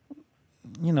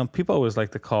 People always like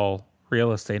to call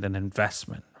real estate an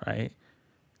investment, right?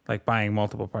 Like buying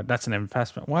multiple parts, that's an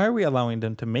investment. Why are we allowing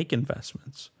them to make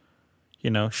investments?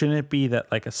 Shouldn't it be that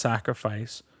a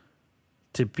sacrifice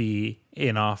to be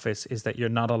in office is that you're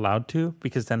not allowed to,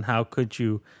 because then how could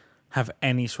you have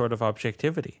any sort of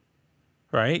objectivity,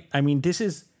 right? I mean, this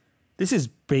is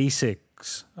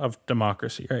basics of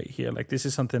democracy right here. Like, this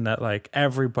is something that, like,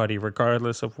 everybody,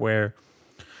 regardless of where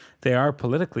they are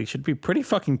politically, should be pretty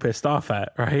fucking pissed off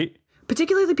at, right?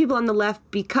 Particularly the people on the left,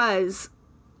 because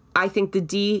I think the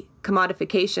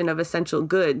decommodification of essential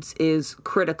goods is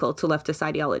critical to leftist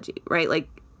ideology, right? Like,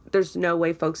 there's no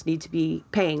way folks need to be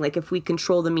paying. Like, if we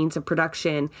control the means of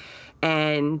production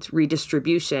and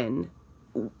redistribution,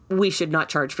 we should not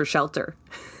charge for shelter,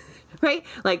 right?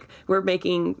 Like, we're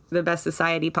making the best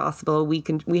society possible.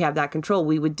 We have that control.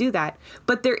 We would do that.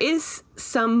 But there is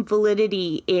some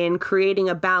validity in creating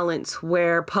a balance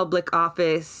where public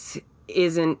office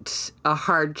isn't a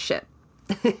hardship.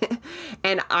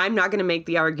 And I'm not going to make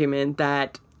the argument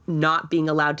that not being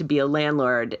allowed to be a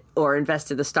landlord or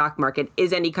invest in the stock market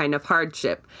is any kind of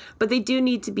hardship, but they do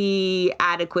need to be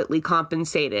adequately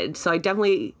compensated. So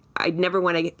I never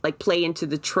want to like play into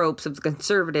the tropes of the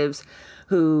conservatives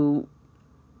who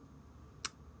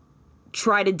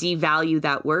try to devalue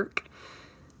that work.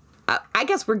 I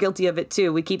guess we're guilty of it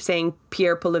too. We keep saying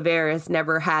Pierre Poilievre has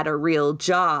never had a real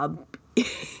job.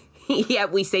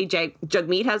 Yet we say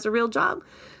Jagmeet has a real job.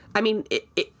 I mean,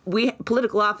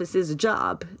 political office is a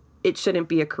job. It shouldn't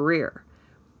be a career,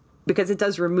 because it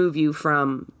does remove you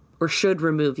from, or should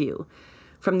remove you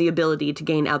from, the ability to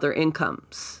gain other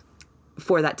incomes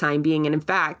for that time being. And in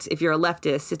fact, if you're a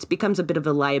leftist, it becomes a bit of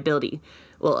a liability.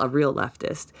 Well, a real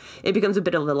leftist, it becomes a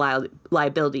bit of a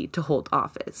liability to hold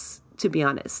office, to be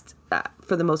honest,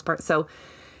 for the most part. So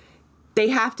they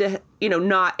have to,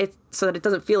 so that it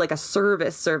doesn't feel like a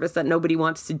service that nobody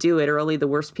wants to do it, or only the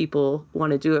worst people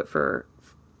want to do it for.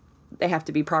 They have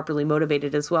to be properly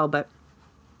motivated as well. But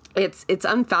it's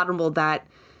unfathomable that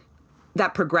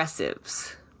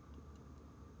progressives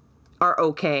are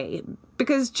okay,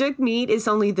 because Jagmeet is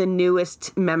only the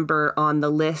newest member on the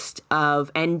list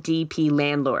of NDP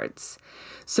landlords.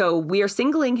 So we are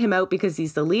singling him out because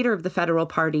he's the leader of the federal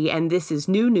party, and this is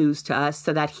new news to us,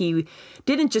 so that he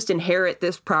didn't just inherit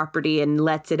this property and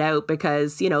lets it out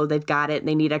because, they've got it and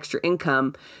they need extra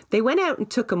income. They went out and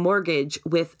took a mortgage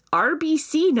with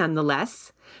RBC,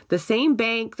 nonetheless, the same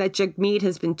bank that Jagmeet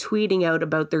has been tweeting out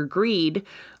about their greed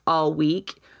all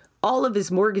week. All of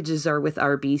his mortgages are with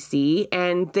RBC,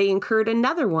 and they incurred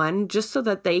another one just so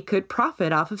that they could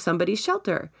profit off of somebody's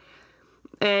shelter.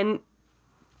 And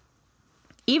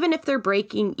even if they're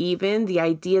breaking even, the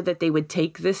idea that they would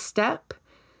take this step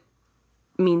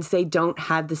means they don't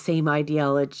have the same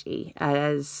ideology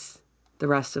as the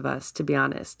rest of us, to be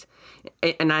honest.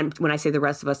 And when I say the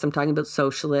rest of us, I'm talking about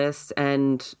socialists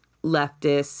and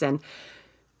leftists and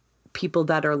people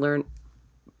that are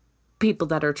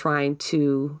trying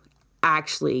to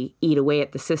actually eat away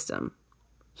at the system.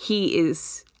 He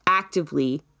is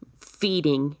actively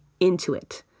feeding into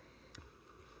it.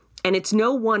 And it's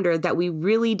no wonder that we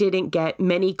really didn't get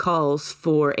many calls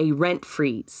for a rent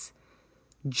freeze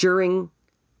during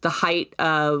the height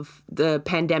of the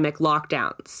pandemic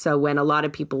lockdowns. So when a lot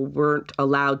of people weren't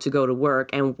allowed to go to work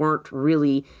and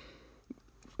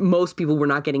most people were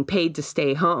not getting paid to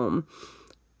stay home,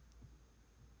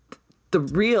 the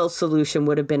real solution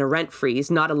would have been a rent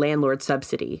freeze, not a landlord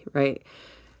subsidy, right?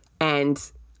 And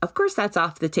of course, that's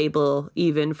off the table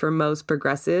even for most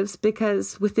progressives,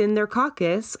 because within their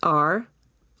caucus are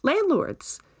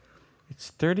landlords.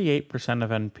 It's 38%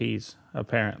 of NPs,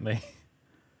 apparently.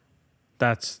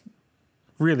 That's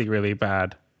really, really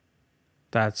bad.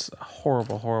 That's a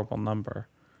horrible, horrible number.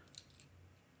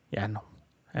 Yeah, no.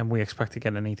 And we expect to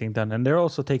get anything done. And they're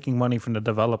also taking money from the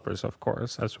developers, of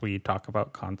course, as we talk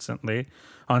about constantly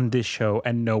on this show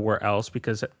and nowhere else,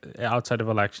 because outside of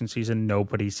election season,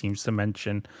 nobody seems to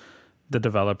mention the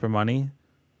developer money.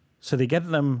 So they get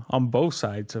them on both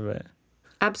sides of it.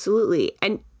 Absolutely.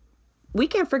 And we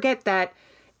can't forget that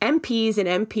MPs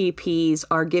and MPPs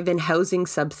are given housing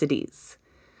subsidies.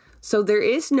 So there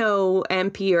is no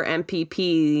MP or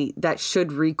MPP that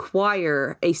should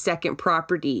require a second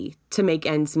property to make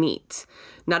ends meet.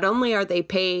 Not only are they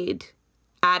paid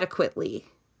adequately,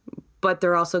 but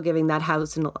they're also given a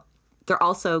housing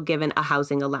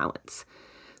allowance.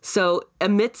 So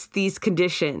amidst these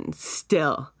conditions,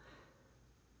 still,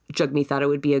 Jagmeet thought it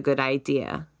would be a good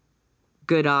idea,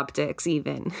 good optics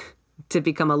even, to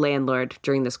become a landlord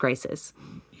during this crisis.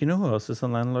 You know who else is a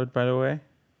landlord, by the way?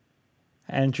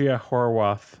 Andrea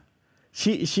Horwath.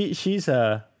 She's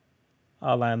a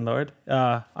landlord.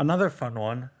 Another fun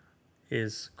one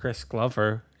is Chris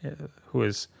Glover, who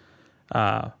was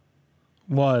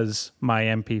my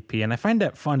MPP, and I find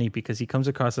that funny because he comes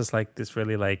across as like this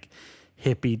really like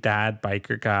hippie dad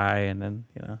biker guy, and then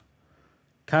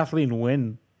Kathleen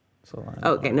Wynne. So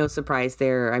okay, no surprise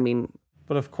there. I mean,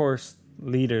 but of course,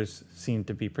 leaders seem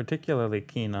to be particularly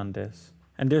keen on this.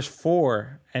 And there's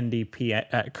 4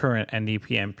 NDP current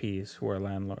NDP MPs who are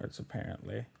landlords.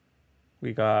 Apparently,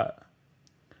 we got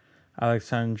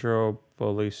Alexandro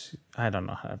Bolis. I don't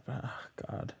know how to. Oh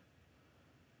God,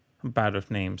 I'm bad with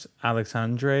names.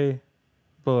 Alexandre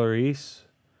Bolis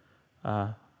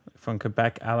from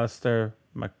Quebec. Alistair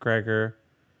McGregor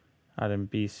out in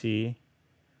BC.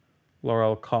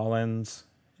 Laurel Collins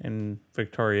in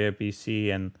Victoria,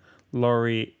 BC, and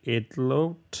Laurie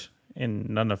Idloat in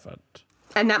Nunavut.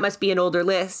 And that must be an older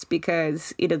list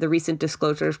because, the recent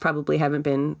disclosures probably haven't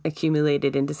been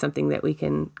accumulated into something that we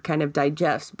can kind of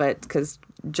digest, but because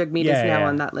Jagmeet is now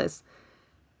on that list.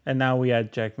 And now we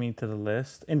add Jagmeet to the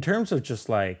list. In terms of just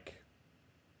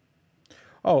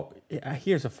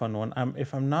here's a fun one.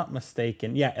 If I'm not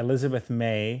mistaken, Elizabeth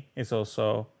May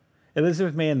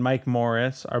and Mike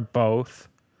Morris are both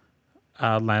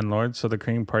landlords. So the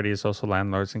Green Party is also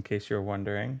landlords, in case you're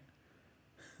wondering.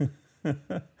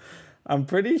 I'm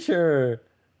pretty sure.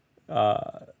 We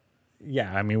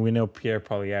know Pierre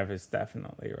Poilievre is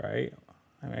definitely right.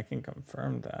 I mean, I can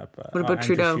confirm that. But what about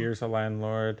Trudeau? Scheer's a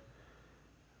landlord.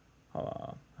 Hold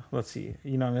on. Let's see.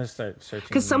 I'm going to start searching.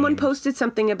 Because someone posted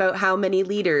something about how many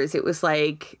leaders. It was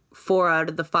like 4 out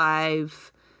of the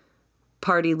 5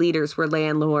 party leaders were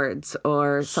landlords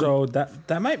or something. So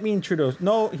that might mean Trudeau's.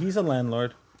 No, he's a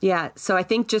landlord. Yeah. So I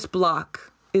think just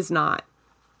Bloc is not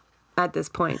at this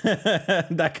point.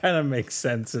 That kind of makes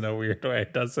sense in a weird way,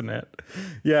 doesn't it?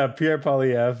 Yeah, Pierre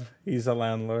Poilievre, he's a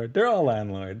landlord. They're all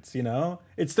landlords,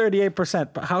 It's 38%,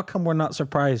 but how come we're not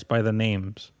surprised by the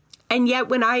names? And yet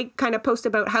when I kind of post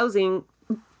about housing,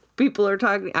 people are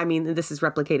talking, I mean, this is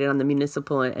replicated on the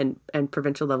municipal and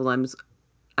provincial level,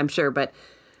 I'm sure, but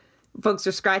folks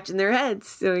are scratching their heads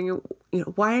saying,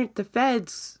 why aren't the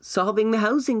feds solving the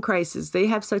housing crisis? They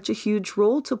have such a huge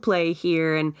role to play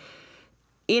here. And,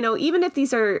 even if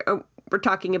these are, we're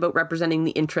talking about representing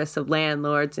the interests of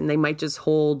landlords and they might just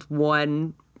hold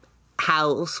one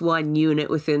house, one unit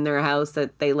within their house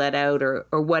that they let out or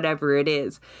whatever it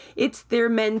is. It's their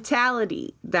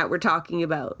mentality that we're talking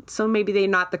about. So maybe they're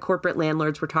not the corporate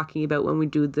landlords we're talking about when we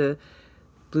do the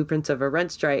blueprints of a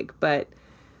rent strike, but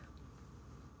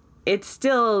it's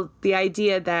still the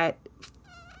idea that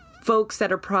folks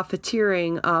that are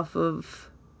profiteering off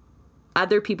of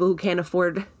other people who can't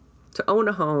afford to own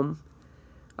a home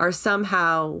are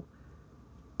somehow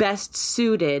best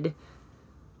suited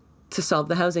to solve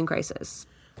the housing crisis.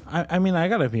 I mean, I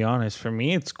gotta be honest. For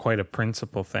me, it's quite a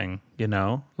principle thing,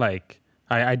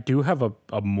 I do have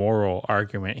a moral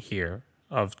argument here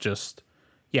of just,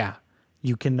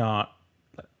 you cannot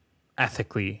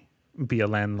ethically be a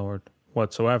landlord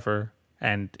whatsoever.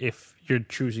 And if you're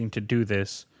choosing to do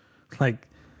this, I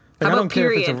don't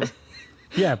period? care if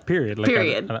it's period.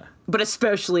 Period. But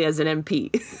especially as an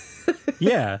MP.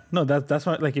 That's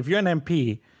why, if you're an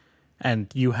MP and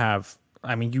you have,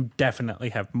 you definitely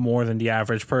have more than the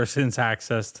average person's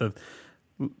access to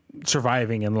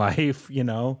surviving in life,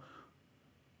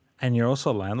 and you're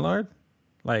also a landlord,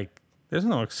 there's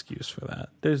no excuse for that.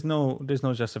 There's no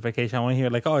justification. I want to hear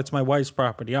it's my wife's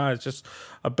property. It's just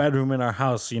a bedroom in our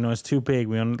house. It's too big.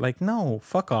 No,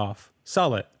 fuck off.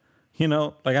 Sell it. I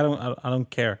don't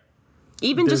care.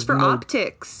 Even just for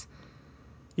optics.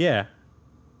 Yeah.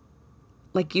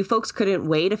 You folks couldn't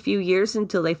wait a few years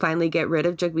until they finally get rid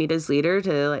of Jagmeet as leader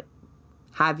to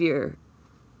have your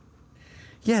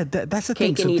that's the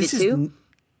cake thing. And eat it too.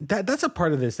 That's a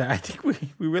part of this that I think we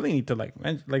really need to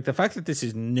mention. The fact that this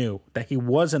is new, that he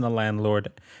wasn't a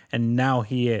landlord and now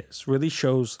he is, really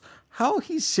shows how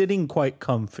he's sitting quite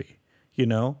comfy.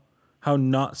 How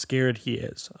not scared he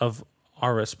is of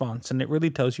our response, and it really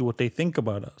tells you what they think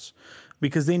about us,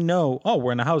 because they know,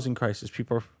 we're in a housing crisis.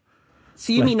 People are.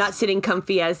 So you mean not sitting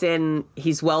comfy as in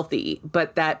he's wealthy,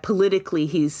 but that politically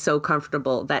he's so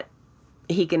comfortable that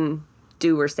he can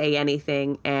do or say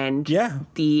anything, and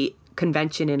the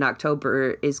convention in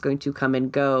October is going to come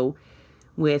and go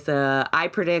with I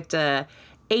predict a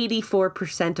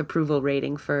 84% approval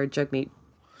rating for Jagmeet.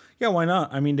 Yeah, why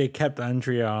not? They kept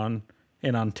Andrea on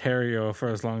in Ontario for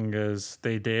as long as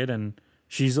they did, and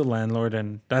she's a landlord,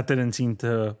 and that didn't seem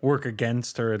to work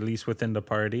against her, at least within the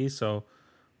party. So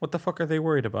what the fuck are they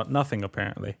worried about? Nothing,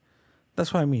 apparently.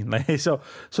 That's what I mean.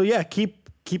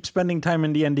 Keep spending time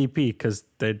in the NDP, because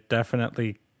they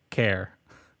definitely care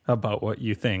about what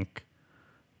you think.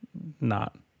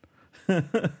 Not.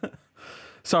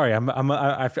 Sorry, I'm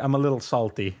a little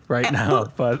salty right now,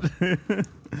 but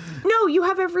no, you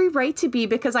have every right to be,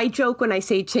 because I joke when I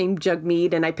say Team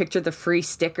Jagmeet and I picture the free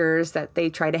stickers that they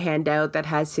try to hand out that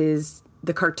has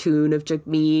the cartoon of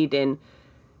Jagmeet, and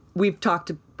we've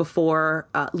talked before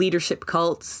leadership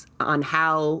cults on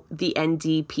how the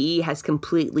NDP has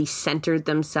completely centered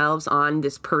themselves on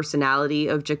this personality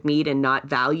of Jagmeet and not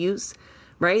values.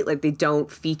 Right? Like they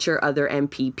don't feature other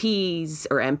MPPs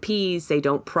or MPs. They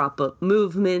don't prop up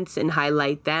movements and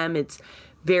highlight them. It's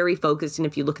very focused. And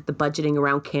if you look at the budgeting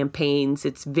around campaigns,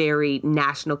 it's very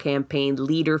national campaign,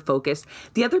 leader focused.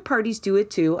 The other parties do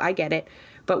it too. I get it.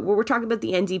 But we're talking about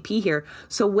the NDP here.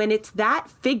 So when it's that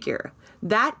figure,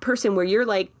 that person where you're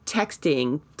like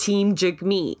texting Team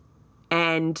Jagmeet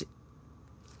and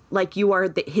like you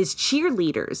are his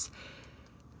cheerleaders,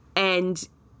 and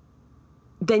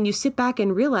then you sit back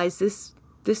and realize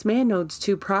this man owns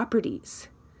 2 properties.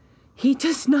 He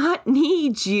does not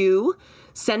need you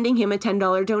sending him a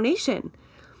 $10 donation.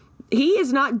 He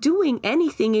is not doing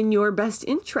anything in your best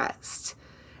interest.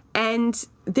 And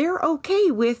they're okay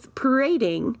with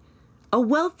parading a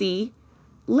wealthy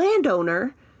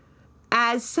landowner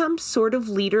as some sort of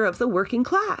leader of the working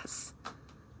class.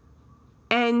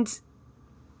 And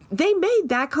they made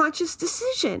that conscious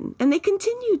decision, and they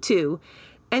continue to.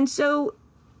 And so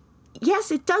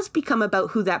yes, it does become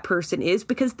about who that person is,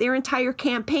 because their entire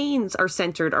campaigns are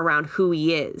centered around who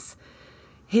he is,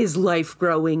 his life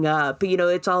growing up. You know,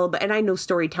 it's all about, and I know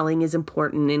storytelling is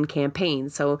important in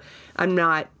campaigns, so I'm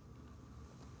not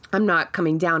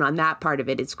coming down on that part of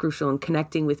it. It's crucial in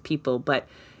connecting with people, but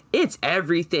it's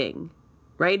everything,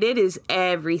 right? It is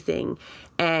everything.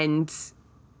 And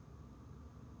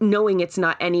knowing it's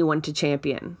not anyone to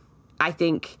champion, I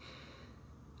think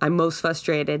I'm most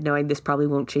frustrated knowing this probably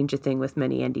won't change a thing with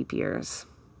many NDPers.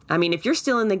 I mean, if you're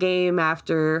still in the game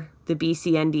after the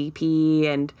BC NDP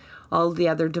and all the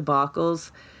other debacles,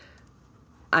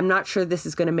 I'm not sure this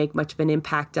is going to make much of an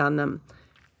impact on them.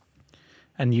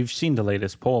 And you've seen the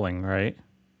latest polling, right?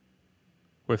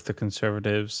 With the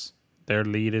Conservatives, their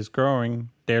lead is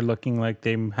growing. They're looking like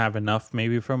they have enough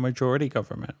maybe for a majority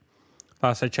government.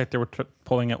 Last I checked, they were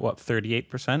polling at,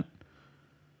 38%?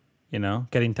 You know,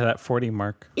 getting to that 40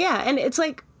 mark. Yeah, and it's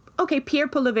like, okay, Pierre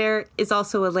Poilievre is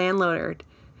also a landlord,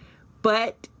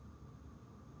 but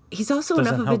he's also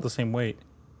doesn't enough of hold the same weight.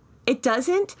 It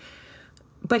doesn't,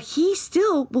 but he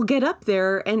still will get up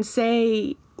there and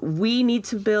say, we need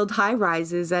to build high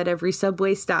rises at every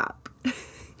subway stop.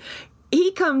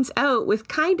 He comes out with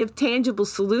kind of tangible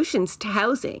solutions to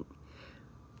housing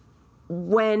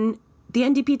when the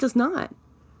NDP does not,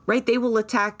 right? They will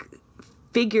attack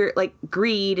figure like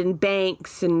greed and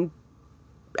banks and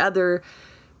other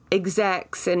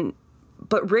execs,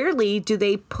 but rarely do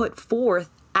they put forth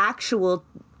actual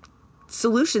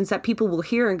solutions that people will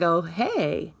hear and go,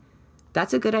 hey,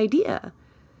 that's a good idea.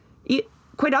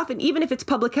 Quite often, even if it's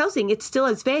public housing, it's still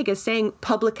as vague as saying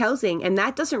public housing, and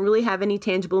that doesn't really have any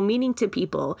tangible meaning to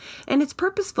people. And it's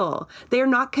purposeful. They're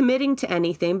not committing to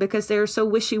anything because they're so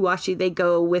wishy-washy. They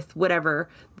go with whatever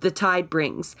the tide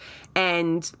brings.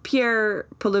 And Pierre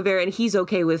Poilievre, and he's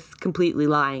okay with completely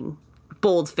lying,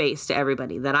 bold-faced to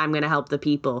everybody, that I'm going to help the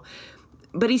people.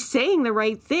 But he's saying the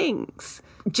right things.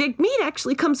 Jagmeet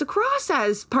actually comes across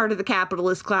as part of the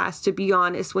capitalist class, to be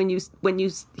honest, when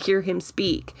you hear him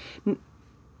speak.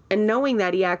 And knowing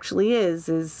that he actually is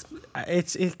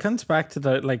it comes back to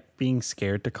the like being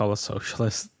scared to call a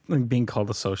socialist, like being called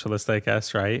a socialist, I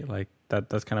guess, right? Like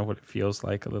that's kind of what it feels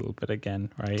like a little bit again,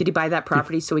 right? Did he buy that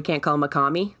property so we can't call him a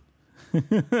commie?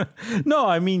 No,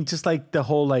 I mean just like the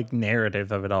whole like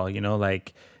narrative of it all, you know,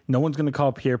 like no one's going to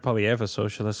call Pierre Poilievre a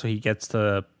socialist, so he gets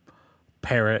to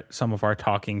parrot some of our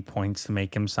talking points to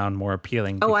make him sound more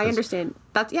appealing. Oh, I understand.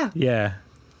 That's Yeah.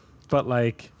 But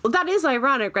like, well, that is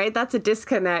ironic, right? That's a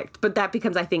disconnect, but that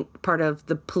becomes, I think, part of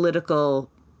the political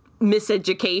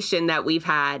miseducation that we've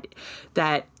had,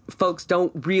 that folks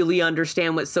don't really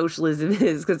understand what socialism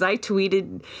is. Because I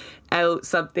tweeted out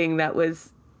something that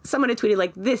was, someone had tweeted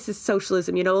like, this is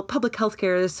socialism, you know, public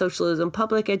healthcare is socialism,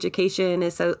 public education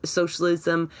is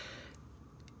socialism,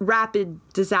 rapid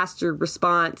disaster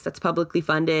response that's publicly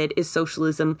funded is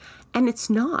socialism. And it's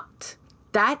not.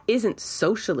 That isn't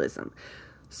socialism.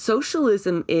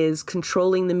 Socialism is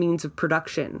controlling the means of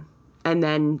production and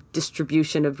then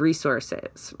distribution of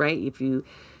resources, right? If you,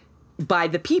 by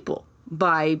the people,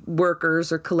 by workers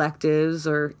or collectives,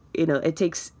 or, you know, it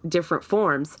takes different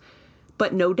forms.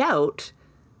 But no doubt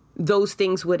those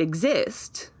things would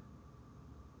exist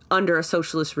under a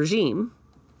socialist regime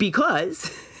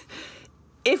because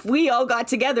if we all got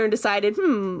together and decided,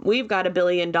 we've got $1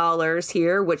 billion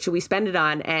here, what should we spend it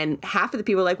on? And half of the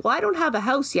people are like, well, I don't have a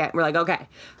house yet. And we're like, okay,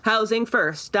 housing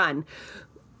first, done.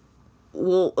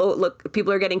 Well, oh, look,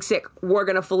 people are getting sick. We're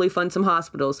going to fully fund some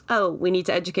hospitals. Oh, we need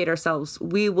to educate ourselves.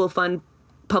 We will fund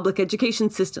public education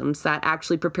systems that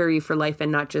actually prepare you for life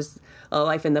and not just a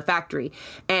life in the factory.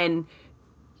 And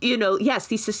yes,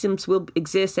 these systems will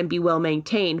exist and be well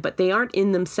maintained, but they aren't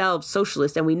in themselves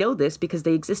socialist. And we know this because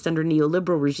they exist under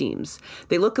neoliberal regimes.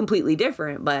 They look completely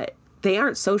different, but they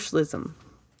aren't socialism.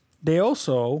 They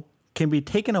also can be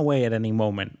taken away at any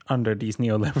moment under these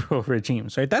neoliberal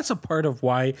regimes, right? That's a part of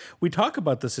why we talk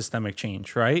about the systemic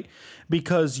change, right?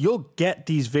 Because you'll get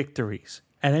these victories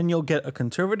and then you'll get a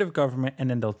conservative government and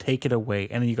then they'll take it away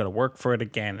and then you got to work for it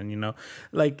again. And,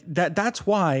 that's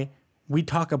why we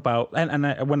talk about,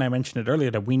 when I mentioned it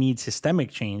earlier, that we need systemic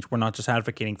change. We're not just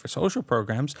advocating for social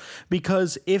programs,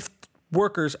 because if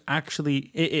workers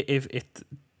actually, if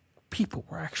people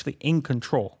were actually in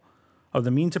control of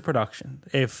the means of production,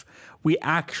 if we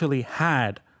actually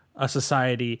had a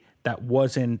society that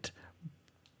wasn't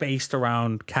based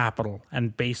around capital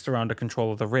and based around the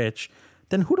control of the rich,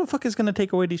 then who the fuck is going to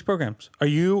take away these programs?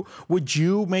 Would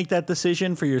you make that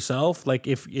decision for yourself? Like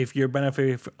if you're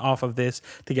benefiting off of this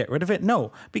to get rid of it?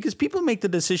 No, because people make the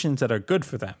decisions that are good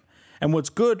for them. And what's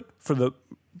good for the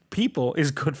people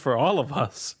is good for all of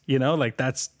us,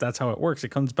 that's how it works. It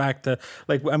comes back to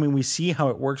we see how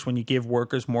it works when you give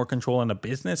workers more control in a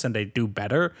business and they do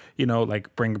better,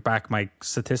 bring back my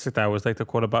statistic that I always like to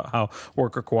quote about how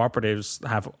worker cooperatives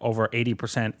have over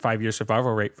 80% 5-year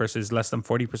survival rate versus less than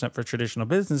 40% for traditional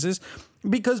businesses,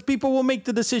 because people will make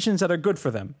the decisions that are good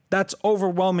for them. That's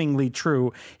overwhelmingly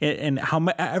true. And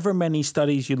however many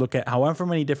studies you look at, however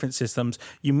many different systems,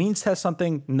 you means test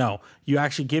something. No, you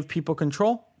actually give people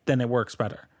control, then it works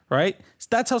better, right?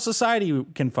 That's how society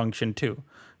can function too.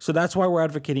 So that's why we're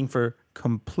advocating for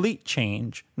complete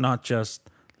change, not just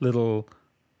little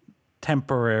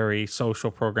temporary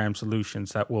social program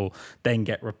solutions that will then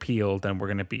get repealed and we're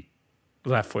going to be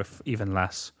left with even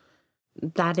less.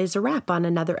 That is a wrap on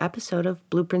another episode of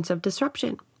Blueprints of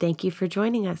Disruption. Thank you for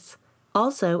joining us.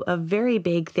 Also, a very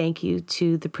big thank you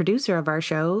to the producer of our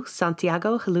show,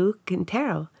 Santiago Halu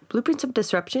Quintero. Blueprints of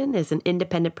Disruption is an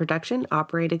independent production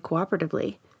operated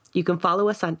cooperatively. You can follow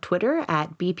us on Twitter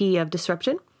at BP of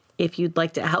Disruption. If you'd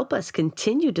like to help us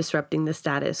continue disrupting the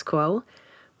status quo,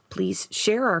 please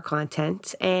share our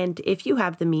content, and if you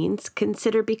have the means,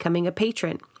 consider becoming a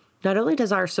patron. Not only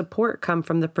does our support come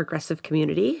from the progressive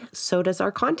community, so does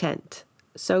our content.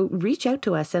 So reach out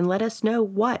to us and let us know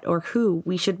what or who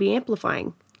we should be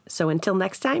amplifying. So until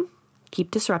next time, keep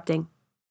disrupting.